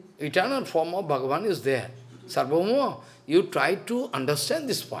 Eternal form of Bhagavan is there. Sarvabhauma, you try to understand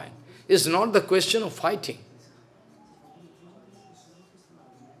this point. It's not the question of fighting.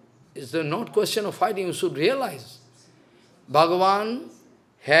 It's not question of fighting, you should realize. Bhagavan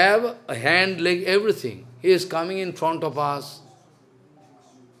have a hand, leg, everything. He is coming in front of us.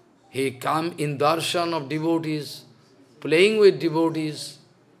 He come in darshan of devotees, playing with devotees.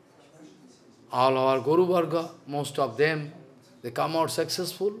 All our Guru Varga, most of them, they come out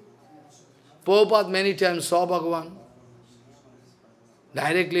successful. Prabhupada many times saw Bhagavan.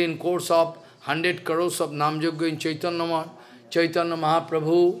 Directly in course of 100 crores of Namyogya in Chaitanya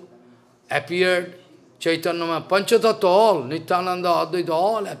Mahaprabhu appeared. Chaitanya Mahaprabhu, Panchatattva, all, Nityananda, Advaita,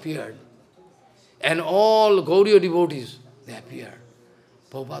 all appeared. And all Gauriya devotees, they appeared.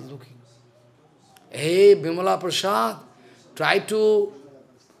 Prabhupada looking. Hey, Bimala Prasad, try to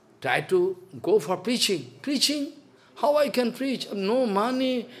go for preaching. Preaching? How I can preach? No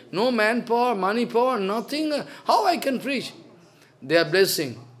money, no manpower, money power, nothing. How I can preach? They are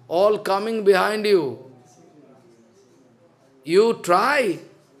blessing, all coming behind you. You try.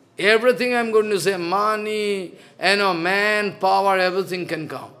 Everything I am going to say, money, man, power, everything can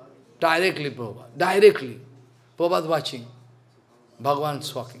come. Directly, Prabhupada. Directly. Prabhupada watching. Bhagavan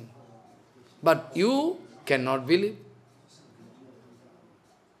is walking. But you cannot believe.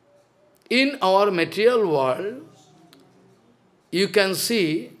 In our material world, you can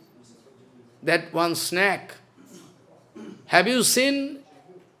see that one snake. Have you seen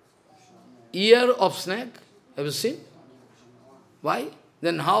ear of snake? Have you seen? Why?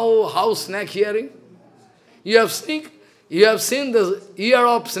 Then how snake hearing? You have seen the ear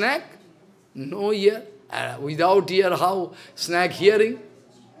of snake? No ear. Without ear, how snake hearing?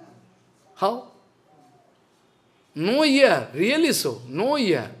 How? No ear, really so, no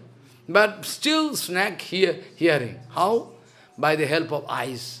ear. But still snake hearing. How? By the help of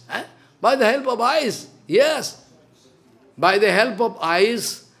eyes. By the help of eyes, yes. By the help of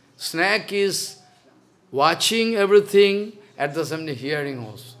eyes, snake is watching everything, at the same time hearing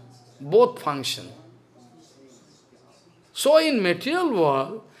also. Both function. So in material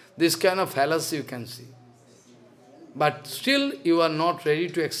world, this kind of fallacy you can see. But still you are not ready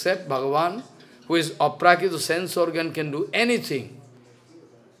to accept Bhagavan, who is aprakita sense organ, can do anything.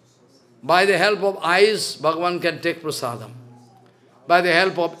 By the help of eyes, Bhagavan can take prasadam. By the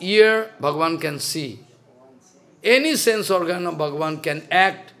help of ear, Bhagavan can see. Any sense organ of Bhagavan can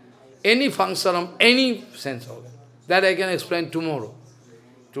act, any function of any sense organ. That I can explain tomorrow.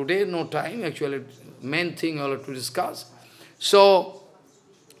 Today, no time, actually, main thing I have to discuss. So,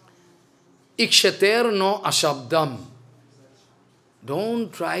 ikshater no ashabdam.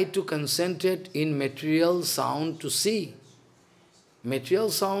 Don't try to concentrate in material sound to see. Material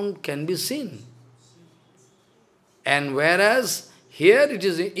sound can be seen. And whereas here it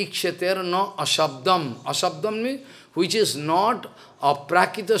is ikshater no ashabdam. Ashabdam means which is not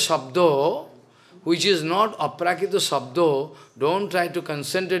aprakita shabdo, which is not aprakita shabdo, don't try to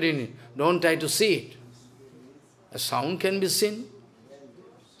concentrate in it. Don't try to see it. A sound can be seen.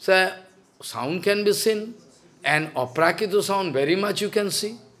 So, sound can be seen. And aprakita sound very much you can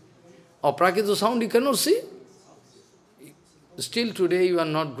see. Aprakita sound you cannot see. Still today you are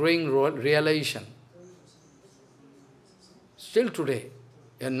not growing realization. Still today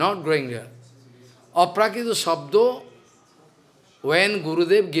you are not growing there. Aprakita shabdo, when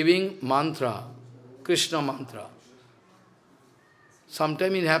Gurudev giving mantra, Krishna mantra,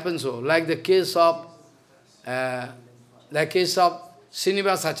 sometimes it happens so, like the case of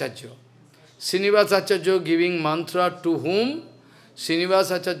Srinivas Acharya. Srinivas Acharya giving mantra to whom?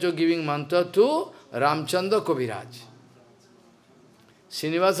 Srinivas Acharya giving mantra to Ramchandra Kaviraj.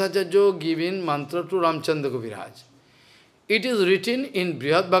 Srinivas Acharya giving mantra to Ramchandra Kaviraj. It is written in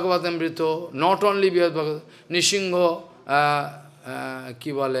Brihad Bhagavatamrita, not only Brihad Bhagavatamrita, Nishingo,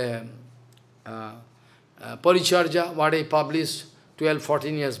 Paricharja, what I published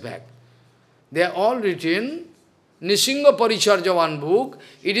 12-14 years back. They are all written, Nishingo Paricharja, one book.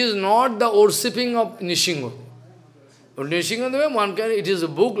 It is not the worshipping of Nishingo. Nishingo, one kind, it is a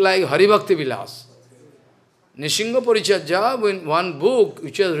book like Haribhakti Vilas. Nishingo Paricharja, one book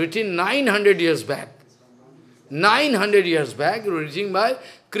which was written 900 years back. 900 years back, written by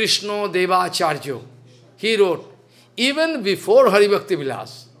Krishna Deva Acharya. He wrote, even before Haribhakti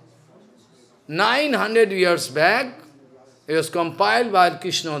Vilas. 900 years back, it was compiled by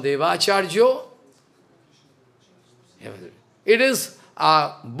Krishna Deva Acharya. It is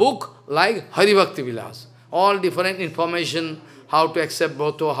a book like Haribhakti Vilas. All different information, how to accept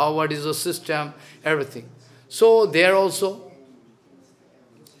Bhotto, what is the system, everything. So there also,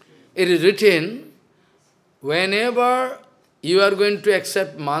 it is written, whenever you are going to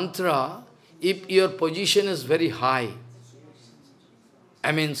accept mantra, if your position is very high,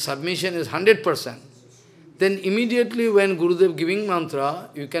 I mean submission is 100%, then immediately when Gurudev giving mantra,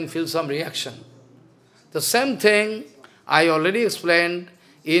 you can feel some reaction. The same thing I already explained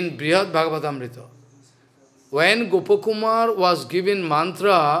in Brihad Bhagavatamrita. When Gopakumar was given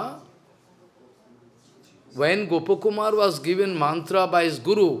mantra, by his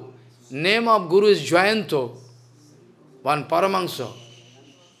Guru, name of Guru is Jayanto, one Paramahansa.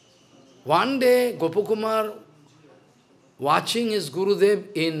 One day, Gopakumar, watching his Gurudev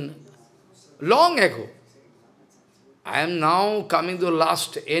in long ago, I am now coming to the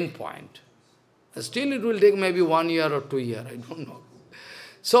last end point. Still it will take maybe 1 year or 2 years, I don't know.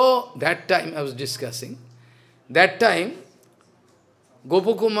 So, that time I was discussing. That time,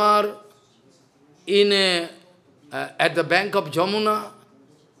 Gopakumar at the bank of Jamuna,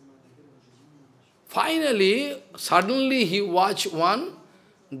 finally, suddenly he watched one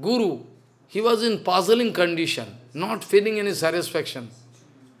Guru. He was in puzzling condition, not feeling any satisfaction.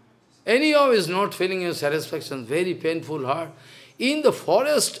 Anyhow is not feeling any satisfaction, very painful heart. In the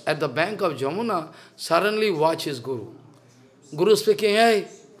forest at the bank of Jamuna, suddenly watch his Guru. Guru speaking, hey,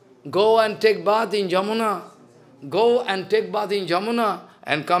 go and take bath in Jamuna. Go and take bath in Jamuna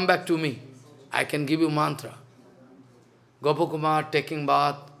and come back to me. I can give you mantra. Gopakumar taking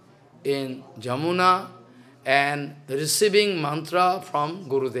bath in Jamuna and receiving mantra from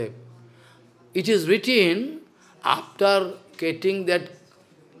Gurudev. It is written, after getting that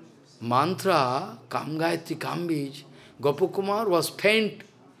mantra, Kam Gayatri Kam Bij, Gopakumar was faint,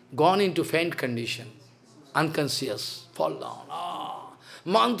 gone into faint condition, unconscious, fall down.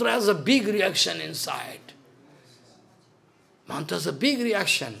 Mantra has a big reaction inside. Mantra has a big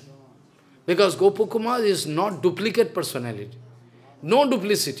reaction. Because Gopakumar is not duplicate personality. No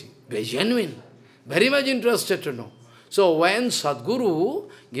duplicity. Very genuine. Very much interested to know. So when Sadguru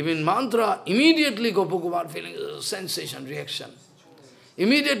giving mantra, immediately Gopakumar feeling a sensation, reaction.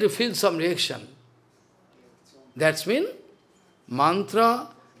 Immediately feel some reaction. That's mean mantra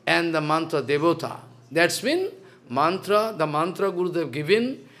and the mantra devota. That's mean mantra, the mantra Gurudev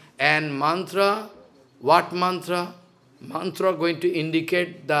given, and mantra, what mantra? Mantra going to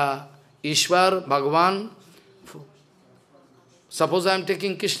indicate the Ishwar, Bhagavan. Suppose I am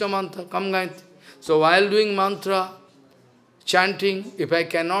taking Krishna mantra, Kam Gayatri. So while doing mantra, chanting, if I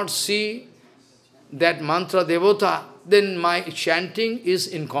cannot see that mantra devota, then my chanting is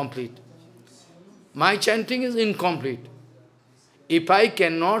incomplete. My chanting is incomplete. If I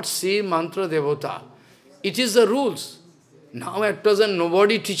cannot see mantra devota, it is the rules. Now at present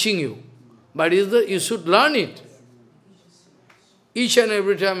nobody teaching you, but you should learn it. Each and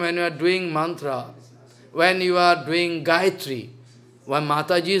every time when you are doing mantra, when you are doing Gayatri, when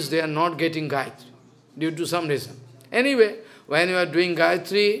Matajis, they are not getting Gayatri, due to some reason. Anyway, when you are doing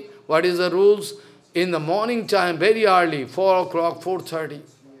Gayatri, what is the rules? In the morning time, very early, 4 o'clock, 4:30,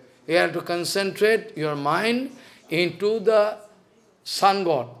 you have to concentrate your mind into the Sun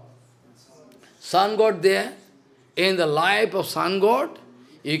God. Sun God there, in the life of Sun God,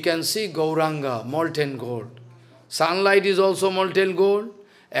 you can see Gauranga, molten gold. Sunlight is also molten gold,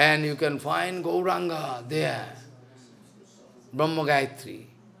 and you can find Gauranga there, Brahma Gayatri.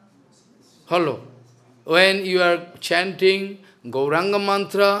 Hello. When you are chanting Gauranga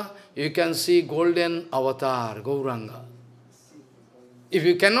mantra, you can see golden avatar, Gauranga. If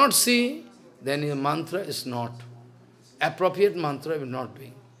you cannot see, then your mantra is not. Appropriate mantra you are not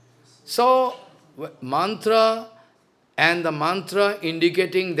doing. So, mantra and the mantra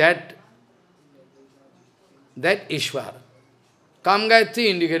indicating that Ishwar. Kam Gayatri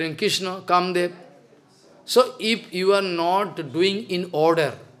indicating Krishna, Kamdev. So if you are not doing in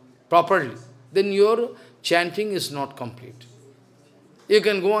order, properly, then your chanting is not complete. You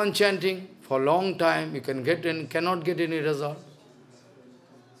can go on chanting for a long time, you can cannot get any result.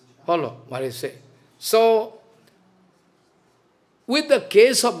 Follow what I say. So, with the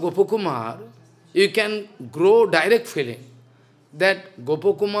case of Gopakumar, you can grow direct feeling that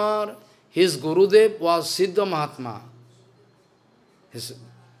Gopakumar, his Gurudev was Siddha Mahatma.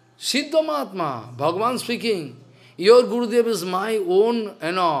 Siddha Mahatma, Bhagavan speaking, your Gurudev is my own,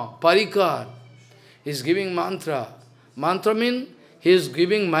 parikar. He is giving mantra. Mantra means he is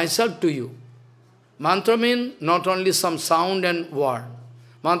giving myself to you. Mantra means not only some sound and word.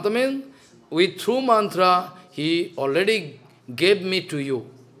 Mantra means through mantra, he already gave me to you.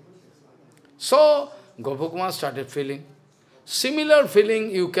 So, Gopakumar started feeling. Similar feeling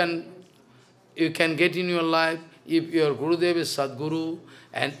you can get in your life if your Gurudev is Sadguru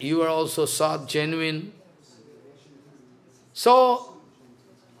and you are also Sad, genuine. So,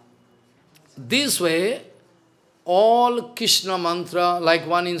 this way, all Krishna mantra, like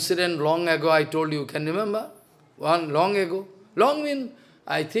one incident long ago I told you, can remember? One long ago. Long mean,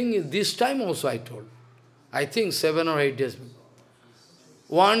 I think this time also I told. I think 7 or 8 days.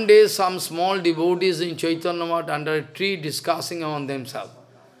 One day some small devotees in Chaitanya Math under a tree discussing among themselves.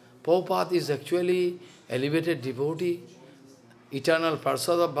 Prabhupada is actually elevated devotee, eternal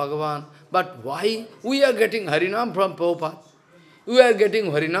Parsad of Bhagavan. But why we are getting Harinam from Prabhupada? We are getting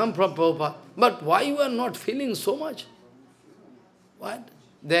Harinam from Prabhupada. But why you are not feeling so much? What?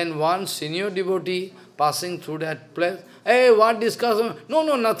 Then one senior devotee passing through that place, hey, what discussion?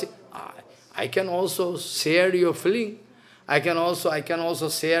 No, nothing. I can also share your feeling. I can also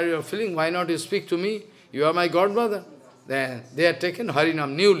share your feeling. Why not you speak to me? You are my godbrother. Then they are taken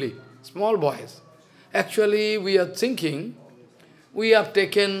Harinam newly, small boys. Actually, we are thinking, we have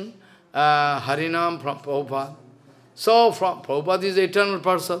taken Harinam from Prabhupada. So, from Prabhupada is the eternal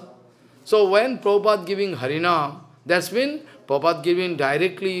person. So, when Prabhupada giving Harinam, that's mean Prabhupada giving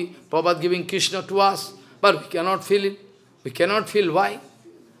directly, Prabhupada giving Krishna to us, but we cannot feel it. We cannot feel why.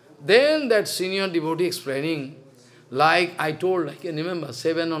 Then that senior devotee explaining, like I told, I can remember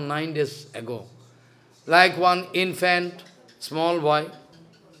 7 or 9 days ago, like one infant, small boy,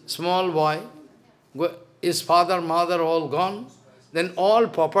 his father, mother all gone, then all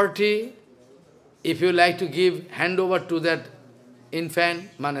property if you like to give hand over to that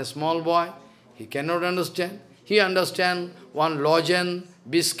infant, man, a small boy, he cannot understand. He understands one lozenge,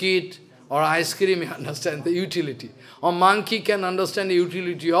 biscuit, or ice cream, he understands the utility. Or monkey can understand the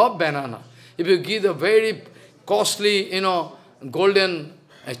utility of banana. If you give a very costly, golden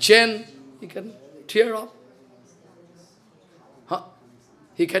chain, he can tear up. Huh?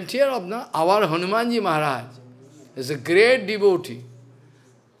 He can tear up, no? Our Hanumanji Maharaj is a great devotee.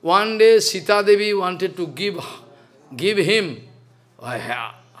 One day Sita Devi wanted to give him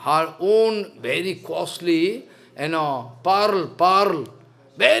her own very costly, pearl,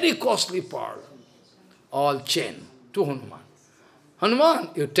 very costly pearl, all chain to Hanuman. Hanuman,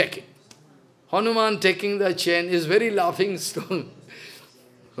 you take it. Hanuman taking the chain is very laughing stone.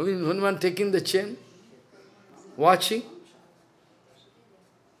 Hanuman taking the chain, watching,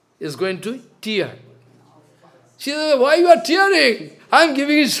 is going to tear. She says, why you are tearing? I am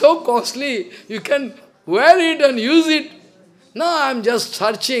giving it so costly. You can wear it and use it. No, I am just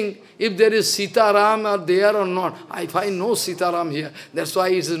searching if there is Sita Ram or there or not. I find no Sita Ram here. That's why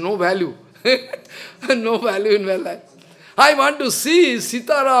it is no value. No value in my life. I want to see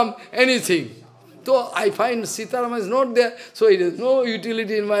Sita Ram anything. So I find Sita Ram is not there. So it has no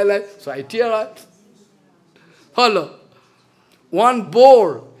utility in my life. So I tear up. Follow. One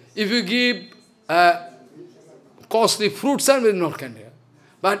bowl, if you give costly fruits and will not can hear.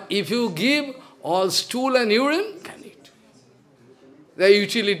 But if you give all stool and urine, can eat. The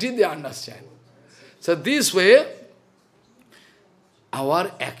utility they understand. So this way,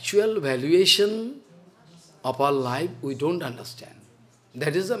 our actual valuation of our life, we don't understand.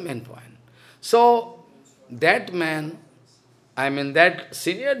 That is the main point. So, that man, that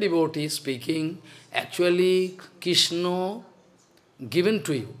senior devotee speaking, actually Krishna given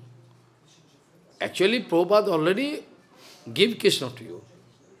to you. Actually, Prabhupada already give Krishna to you.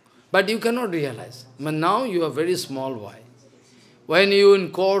 But you cannot realize. But now you are very small boy. When you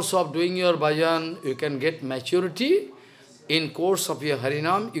in course of doing your bhajan, you can get maturity. In course of your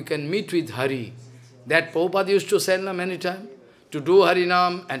Harinam, you can meet with Hari. That Prabhupada used to say many times. To do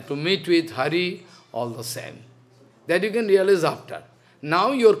Harinam and to meet with Hari, all the same. That you can realize after.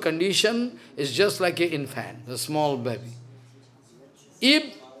 Now your condition is just like an infant, a small baby.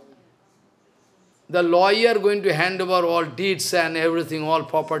 If the lawyer going to hand over all deeds and everything, all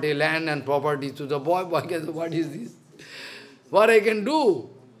property, land and property to the boy can say, what is this? What I can do?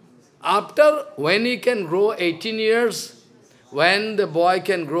 After, when he can grow 18 years, when the boy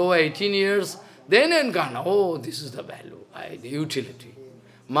can grow 18 years, then and can, oh, this is the value, the utility.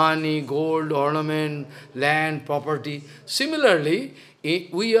 Money, gold, ornament, land, property. Similarly,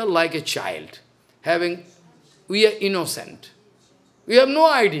 we are like a child. We are innocent. We have no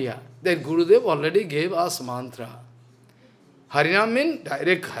idea that Gurudev already gave us mantra. Harinam means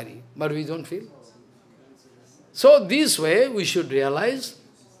direct Hari, but we don't feel. So this way we should realize.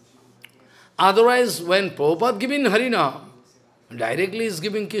 Otherwise, when Prabhupada giving Harinam, directly is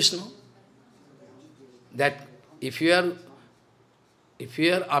giving Krishna. That if you are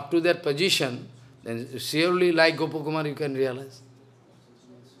up to that position, then surely like Gopakumar you can realize.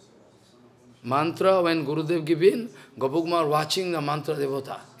 Mantra, when Gurudev giving, Gopakumar watching the mantra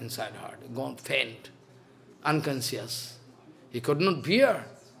devota inside heart, gone faint, unconscious. He could not bear.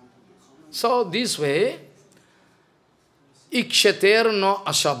 So this way, ikshater no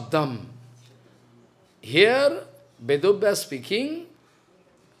ashabdam. Here, Vedabhya speaking,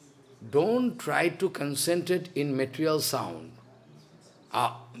 don't try to concentrate in material sound.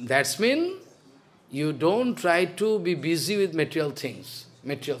 That's mean you don't try to be busy with material things,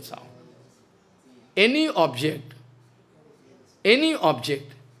 material sound. Any object,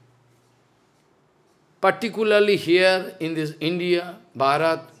 particularly here in this India,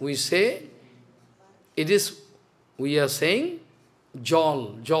 Bharat, we say, we are saying,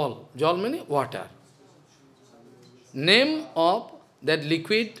 jal meaning water. Name of that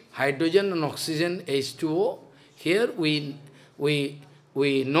liquid, hydrogen and oxygen, H2O, here we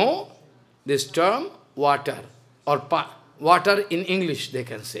know this term, water, or water in English, they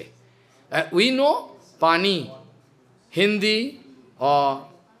can say. We know pani, Hindi, or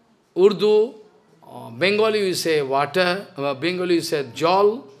Urdu, or Bengali we say water, Bengali we say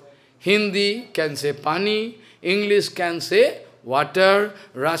jal, Hindi can say pani, English can say water,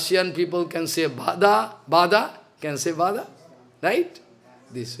 Russian people can say bada, can say bada, right?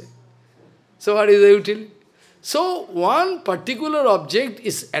 This way. So what is the utility? So one particular object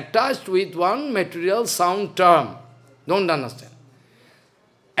is attached with one material sound term. Don't understand.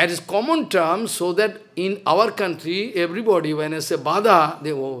 It is common term so that in our country, everybody, when I say bada,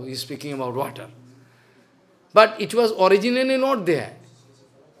 they, oh, he's speaking about water. But it was originally not there.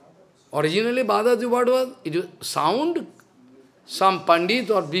 Originally, Badaji, what was? It was sound, some Pandit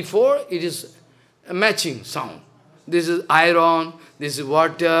or before, it is a matching sound. This is iron, this is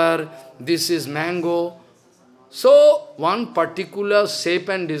water, this is mango. So, one particular shape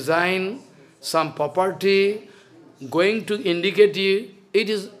and design, some property, going to indicate you, it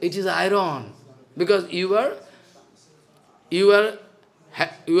is iron. Because you are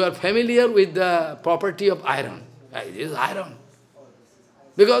familiar with the property of iron. It is iron.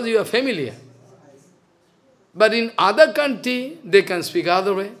 Because you are familiar. But in other country, they can speak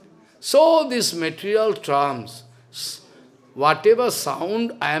other way. So these material terms, whatever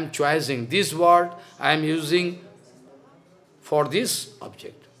sound I am choosing, this word I am using for this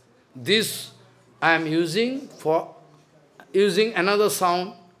object. This I am using for another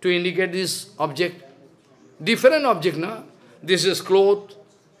sound to indicate this object. Different object, no? This is cloth,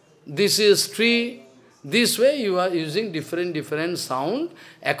 this is tree. This way you are using different sound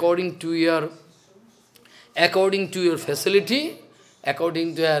according to your facility,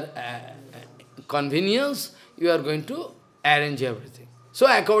 according to your convenience, you are going to arrange everything. So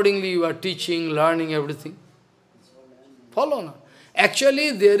accordingly you are teaching, learning everything. Follow now?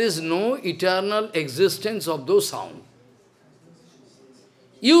 Actually there is no eternal existence of those sounds.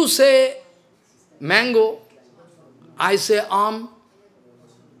 You say mango, I say arm.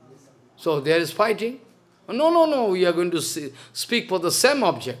 So there is fighting. No, we are going to speak for the same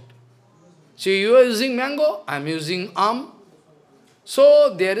object. So you are using mango, I am using arm.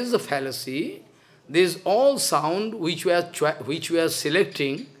 So there is a fallacy. There is all sound which we are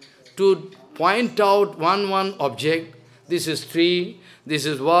selecting to point out one object. This is tree, this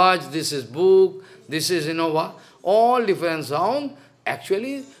is watch, this is book, this is, what, all different sound.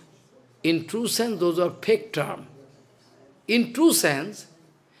 Actually, in true sense, those are fake terms. In true sense,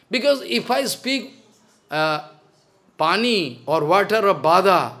 because if I speak pani or water of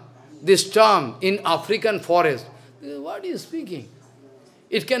Bada, this term in African forest, what is speaking?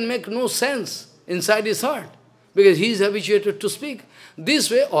 It can make no sense inside his heart, because he is habituated to speak. This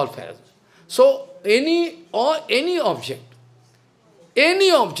way, all fails. So, any object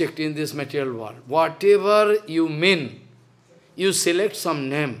in this material world, whatever you mean, you select some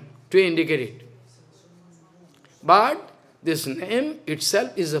name to indicate it. But this name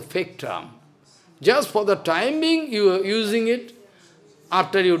itself is a fake term. Just for the time being, you are using it.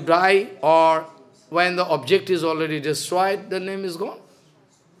 After you die or when the object is already destroyed, the name is gone.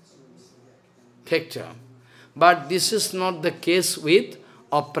 Fake term. But this is not the case with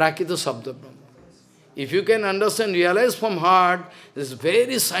Aprakita Sabda Brahma. If you can understand, realize from heart, this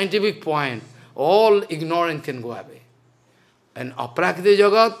very scientific point, all ignorance can go away. In Aprakita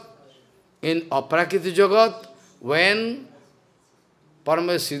Jagat, when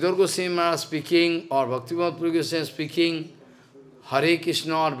Siddhar Goswami Maharaj speaking, or Bhaktivinoda Puri Goswami speaking, Hare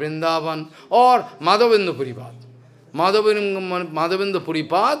Krishna or Vrindavan, or Madhavendra Puripad. Madhavendra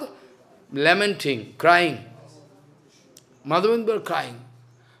Puripad lamenting, crying. Madhavendra crying.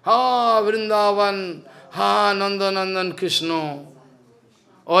 Ha Vrindavan, ha Nandanandan Krishna.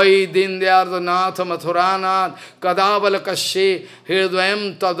 Oi Dindayardanath Mathuranath Kadavala Kashe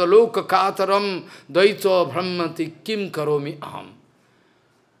Hridvayam Tadaloka Kataram Daito Brahmati Kim Karomi Aham.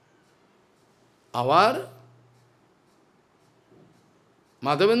 Our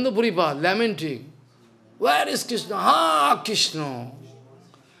Madhavendra Puripad lamenting, where is Krishna? Ha Krishna.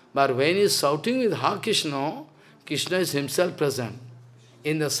 But when he is shouting with Ha Krishna, Krishna is himself present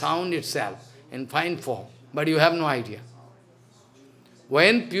in the sound itself, in fine form. But you have no idea.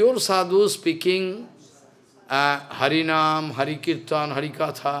 When pure sadhu speaking Harinam, Harikirtan,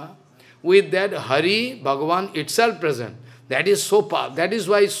 Harikatha, with that Hari, Bhagavan itself present, that is so powerful. That is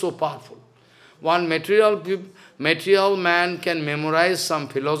why it's so powerful. One material man can memorize some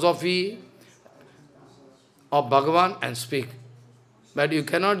philosophy of Bhagavan and speak. But you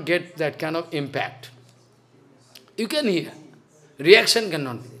cannot get that kind of impact. You can hear. Reaction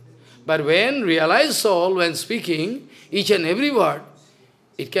cannot be. But when realized soul, when speaking, each and every word,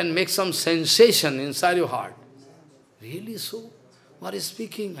 it can make some sensation inside your heart. Really so? What is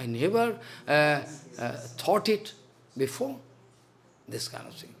speaking? I never thought it before. This kind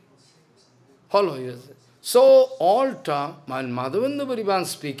of thing. Follow you. So, all time, when Madhavendra Puripad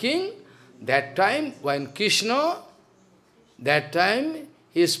speaking, that time when Krishna, that time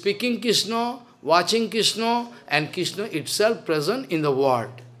he is speaking Krishna, watching Krishna, and Krishna itself present in the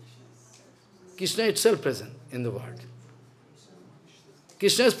world. Krishna itself present in the world.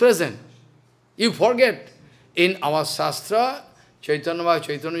 Krishna is present. You forget. In our Shastra, Chaitanya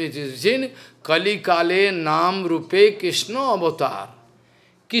it is in Kali Kale Nam Rupe Krishna Avatar.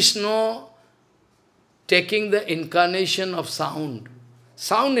 Krishna taking the incarnation of sound.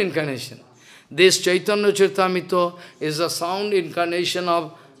 sound incarnation. This Chaitanya Charitamrita is a sound incarnation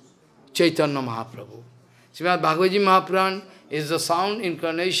of Chaitanya Mahaprabhu. Srimad Bhagavad Gita Mahapuran is the sound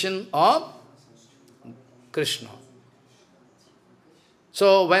incarnation of Krishna.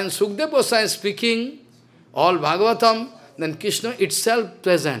 So when Sukadeva Goswami is speaking all Bhagavatam, then Krishna itself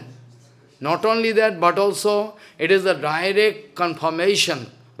present. Not only that, but also it is a direct confirmation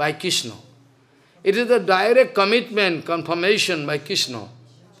by Krishna. It is a direct commitment, confirmation by Krishna,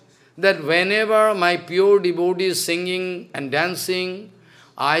 that whenever my pure devotee is singing and dancing,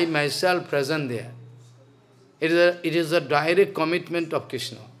 I myself present there. It is a direct commitment of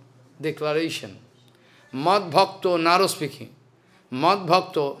Krishna. Declaration. Mad Bhakto, Nara speaking. Mad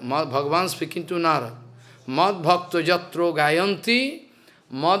Bhakto, Bhagavan speaking to Nara. Mad Bhakto Jatro Gayanti,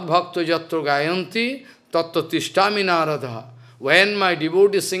 Mad Bhakto Jatro Gayanti, Tattva Tishtami Narada. When my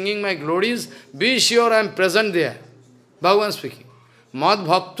devotee is singing my glories, be sure I am present there. Bhagavan speaking. Mad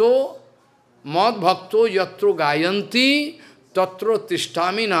Bhakto Jatro Gayanti, Tatra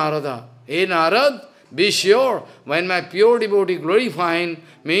Tishtami Narada. Hey Narad, be sure, when my pure devotee glorifying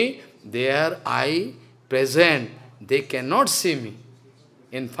me, there I present. They cannot see me.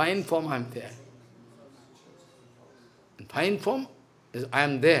 In fine form I am there. In fine form I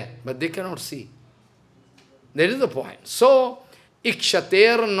am there, but they cannot see. That is the point. So,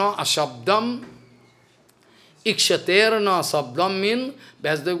 Ikshater na asabdam. Ikshater na asabdam means,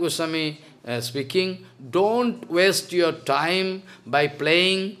 Vyasdeva Goswami speaking, don't waste your time by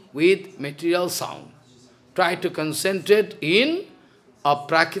playing with material sound. Try to concentrate in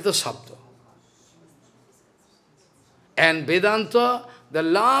aprakita sabda. And Vedanta, the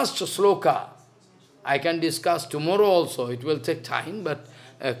last sloka, I can discuss tomorrow also. It will take time, but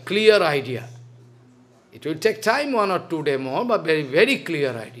a clear idea. It will take time, 1 or 2 days more, but very, very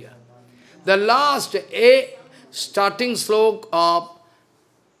clear idea. The last starting slok of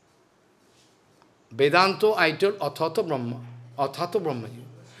Vedanta, I told Athata Brahma.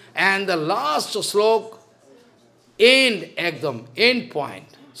 And the last slok, end point,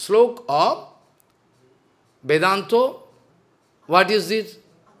 slok of Vedanta, what is it?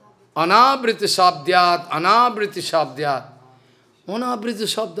 Anabriti Shabdyat, Anabriti Shabdyat. Anabriti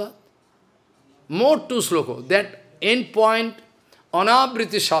Shabdyat. More 2 sloka. That end point,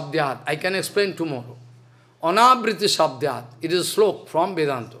 Anabriti Shabdyat, I can explain tomorrow. Anabriti Shabdyat, it is a slok from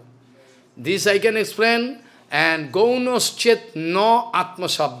Vedanta. This I can explain, and Gaunaschet no Atma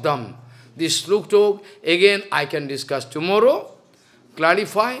Shabdam. This slok again I can discuss tomorrow,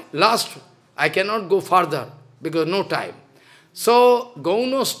 clarify. Last, I cannot go further, because no time. So,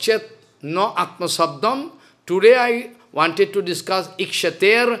 Gaunaschet no Atma Shabdam. Today I wanted to discuss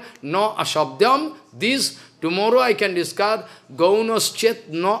Ikshater no Ashabdam. This, tomorrow I can discuss Gaunaschet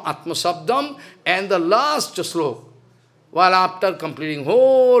no Atma Shabdam. And the last slok, while after completing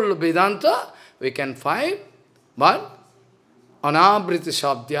whole Vedanta, we can find, but Anabriti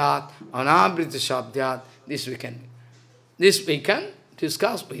Shabdyat, this we can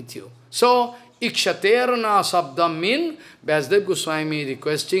discuss with you. So, Ikshaterana Sabdam means, Vyasdeva Goswami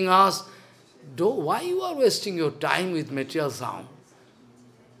requesting us, why you are wasting your time with material sound?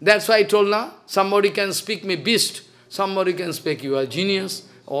 That's why I told now, somebody can speak me beast, somebody can speak you are genius,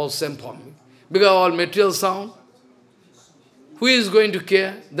 all same for me. Because all material sound, who is going to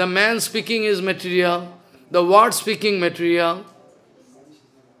care? The man speaking is material, the word speaking material.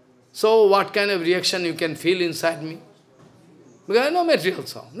 So what kind of reaction you can feel inside me? Because I know material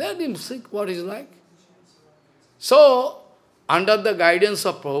sound. Let him see what is like. So, under the guidance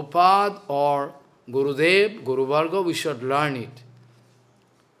of Prabhupada or Gurudev, Guru Varga, we should learn it.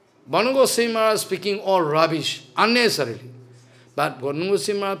 Banu Goswami Maharaj speaking all rubbish, unnecessarily. But Banu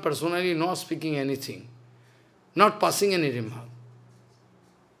Goswami Maharaj personally not speaking anything, not passing any remark.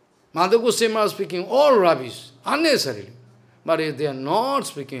 Madhav Goswami Maharaj speaking all rubbish, unnecessarily. But if they are not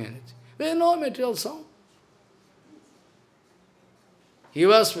speaking anything, there is no material sound.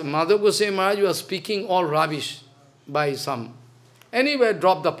 Madhav Goswami Maharaj was speaking all rubbish by some. Anyway,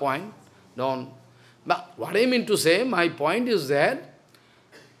 drop the point. Don't. But what I mean to say, my point is that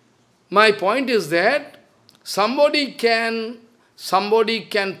somebody can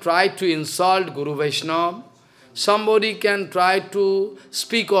try to insult Guru Vaishnava, somebody can try to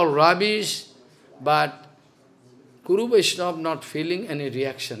speak all rubbish, but Guru Vaishnava not feeling any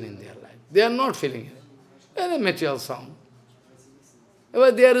reaction in their life. They are not feeling it. Any material sound.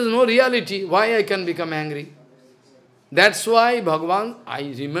 But there is no reality. Why I can become angry? That's why Bhagavan,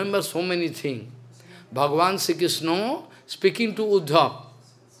 I remember so many things. Bhagavan Sri Krishna speaking to Uddhav.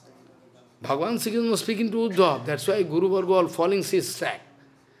 Bhagavan Sri Krishna speaking to Uddhav. That's why Guru Varga all following his track.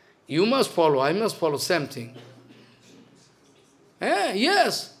 You must follow, I must follow, same thing.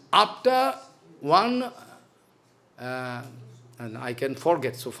 Yes, after one, and I can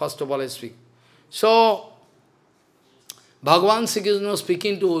forget, so first of all I speak. So, Bhagavan Sri Krishna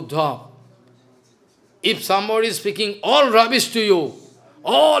speaking to Uddhava. If somebody is speaking all rubbish to you,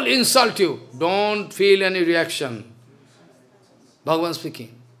 all insult you, don't feel any reaction. Bhagavan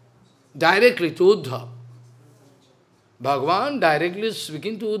speaking directly to Uddhava. Bhagavan directly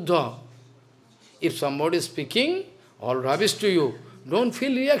speaking to Uddhava. If somebody is speaking all rubbish to you, don't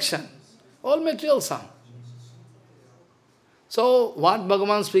feel reaction. All material sound. So, what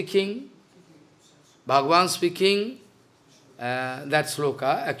Bhagavan speaking? Bhagavan speaking, that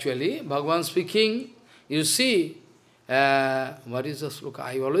sloka actually, Bhagavan speaking, you see, what is the sloka?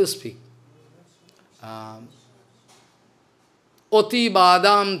 I always speak. Oti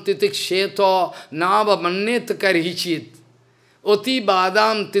badam titiksheta nava mannet karhichit. Oti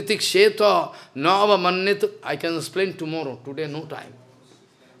badam titiksheta nava mannet. I can explain tomorrow, today no time.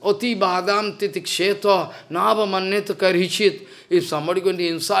 Oti badam titiksheta nava mannet karhichit. If somebody is going to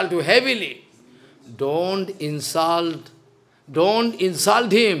insult you heavily, don't insult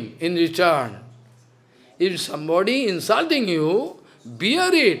him in return. If somebody insulting you,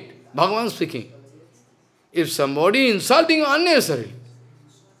 bear it. Bhagavan speaking. If somebody insulting you unnecessarily,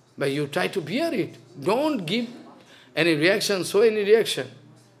 but you try to bear it. Don't give any reaction, show any reaction.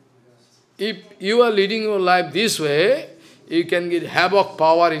 If you are leading your life this way, you can get havoc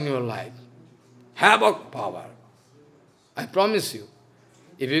power in your life. Havoc power. I promise you.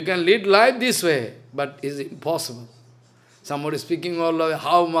 If you can lead life this way, but it's impossible. Somebody speaking all the way,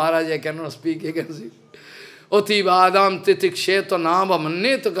 how Maharaj I cannot speak, I can see. Oti vadam titiksheta nava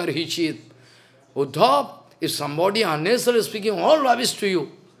manneta karhichit. Uddhava, if somebody unnecessarily speaking all rubbish to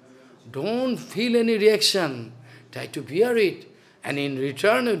you, don't feel any reaction. Try to bear it. And in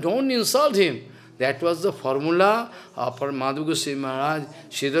return, don't insult him. That was the formula of Madhu Goswami Maharaj,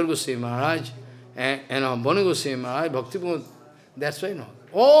 Sridhar Goswami Maharaj, and Banu Goswami Maharaj, Bhakti. That's why not.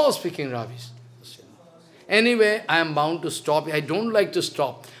 All speaking rubbish. Anyway, I am bound to stop. I don't like to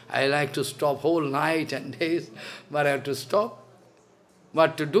stop. I like to stop whole night and days, but I have to stop.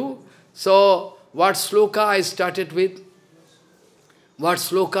 What to do? So, what sloka I started with? What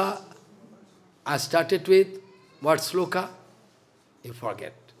sloka I started with? What sloka? You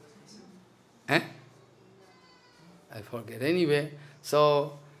forget. Eh? I forget. Anyway,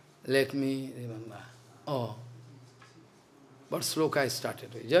 so let me remember. Oh, what sloka I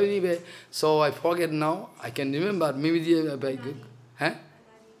started with? Anyway, so I forget now. I can remember. Maybe by good. Huh?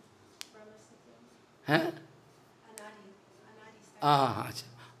 Huh?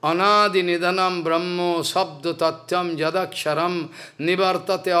 Anadi nidanam brahmo sabda tatyam yadaksharam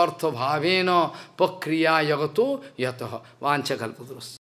nivartate artha bhavena pakriya yagato yataha vancha kalpadurasya.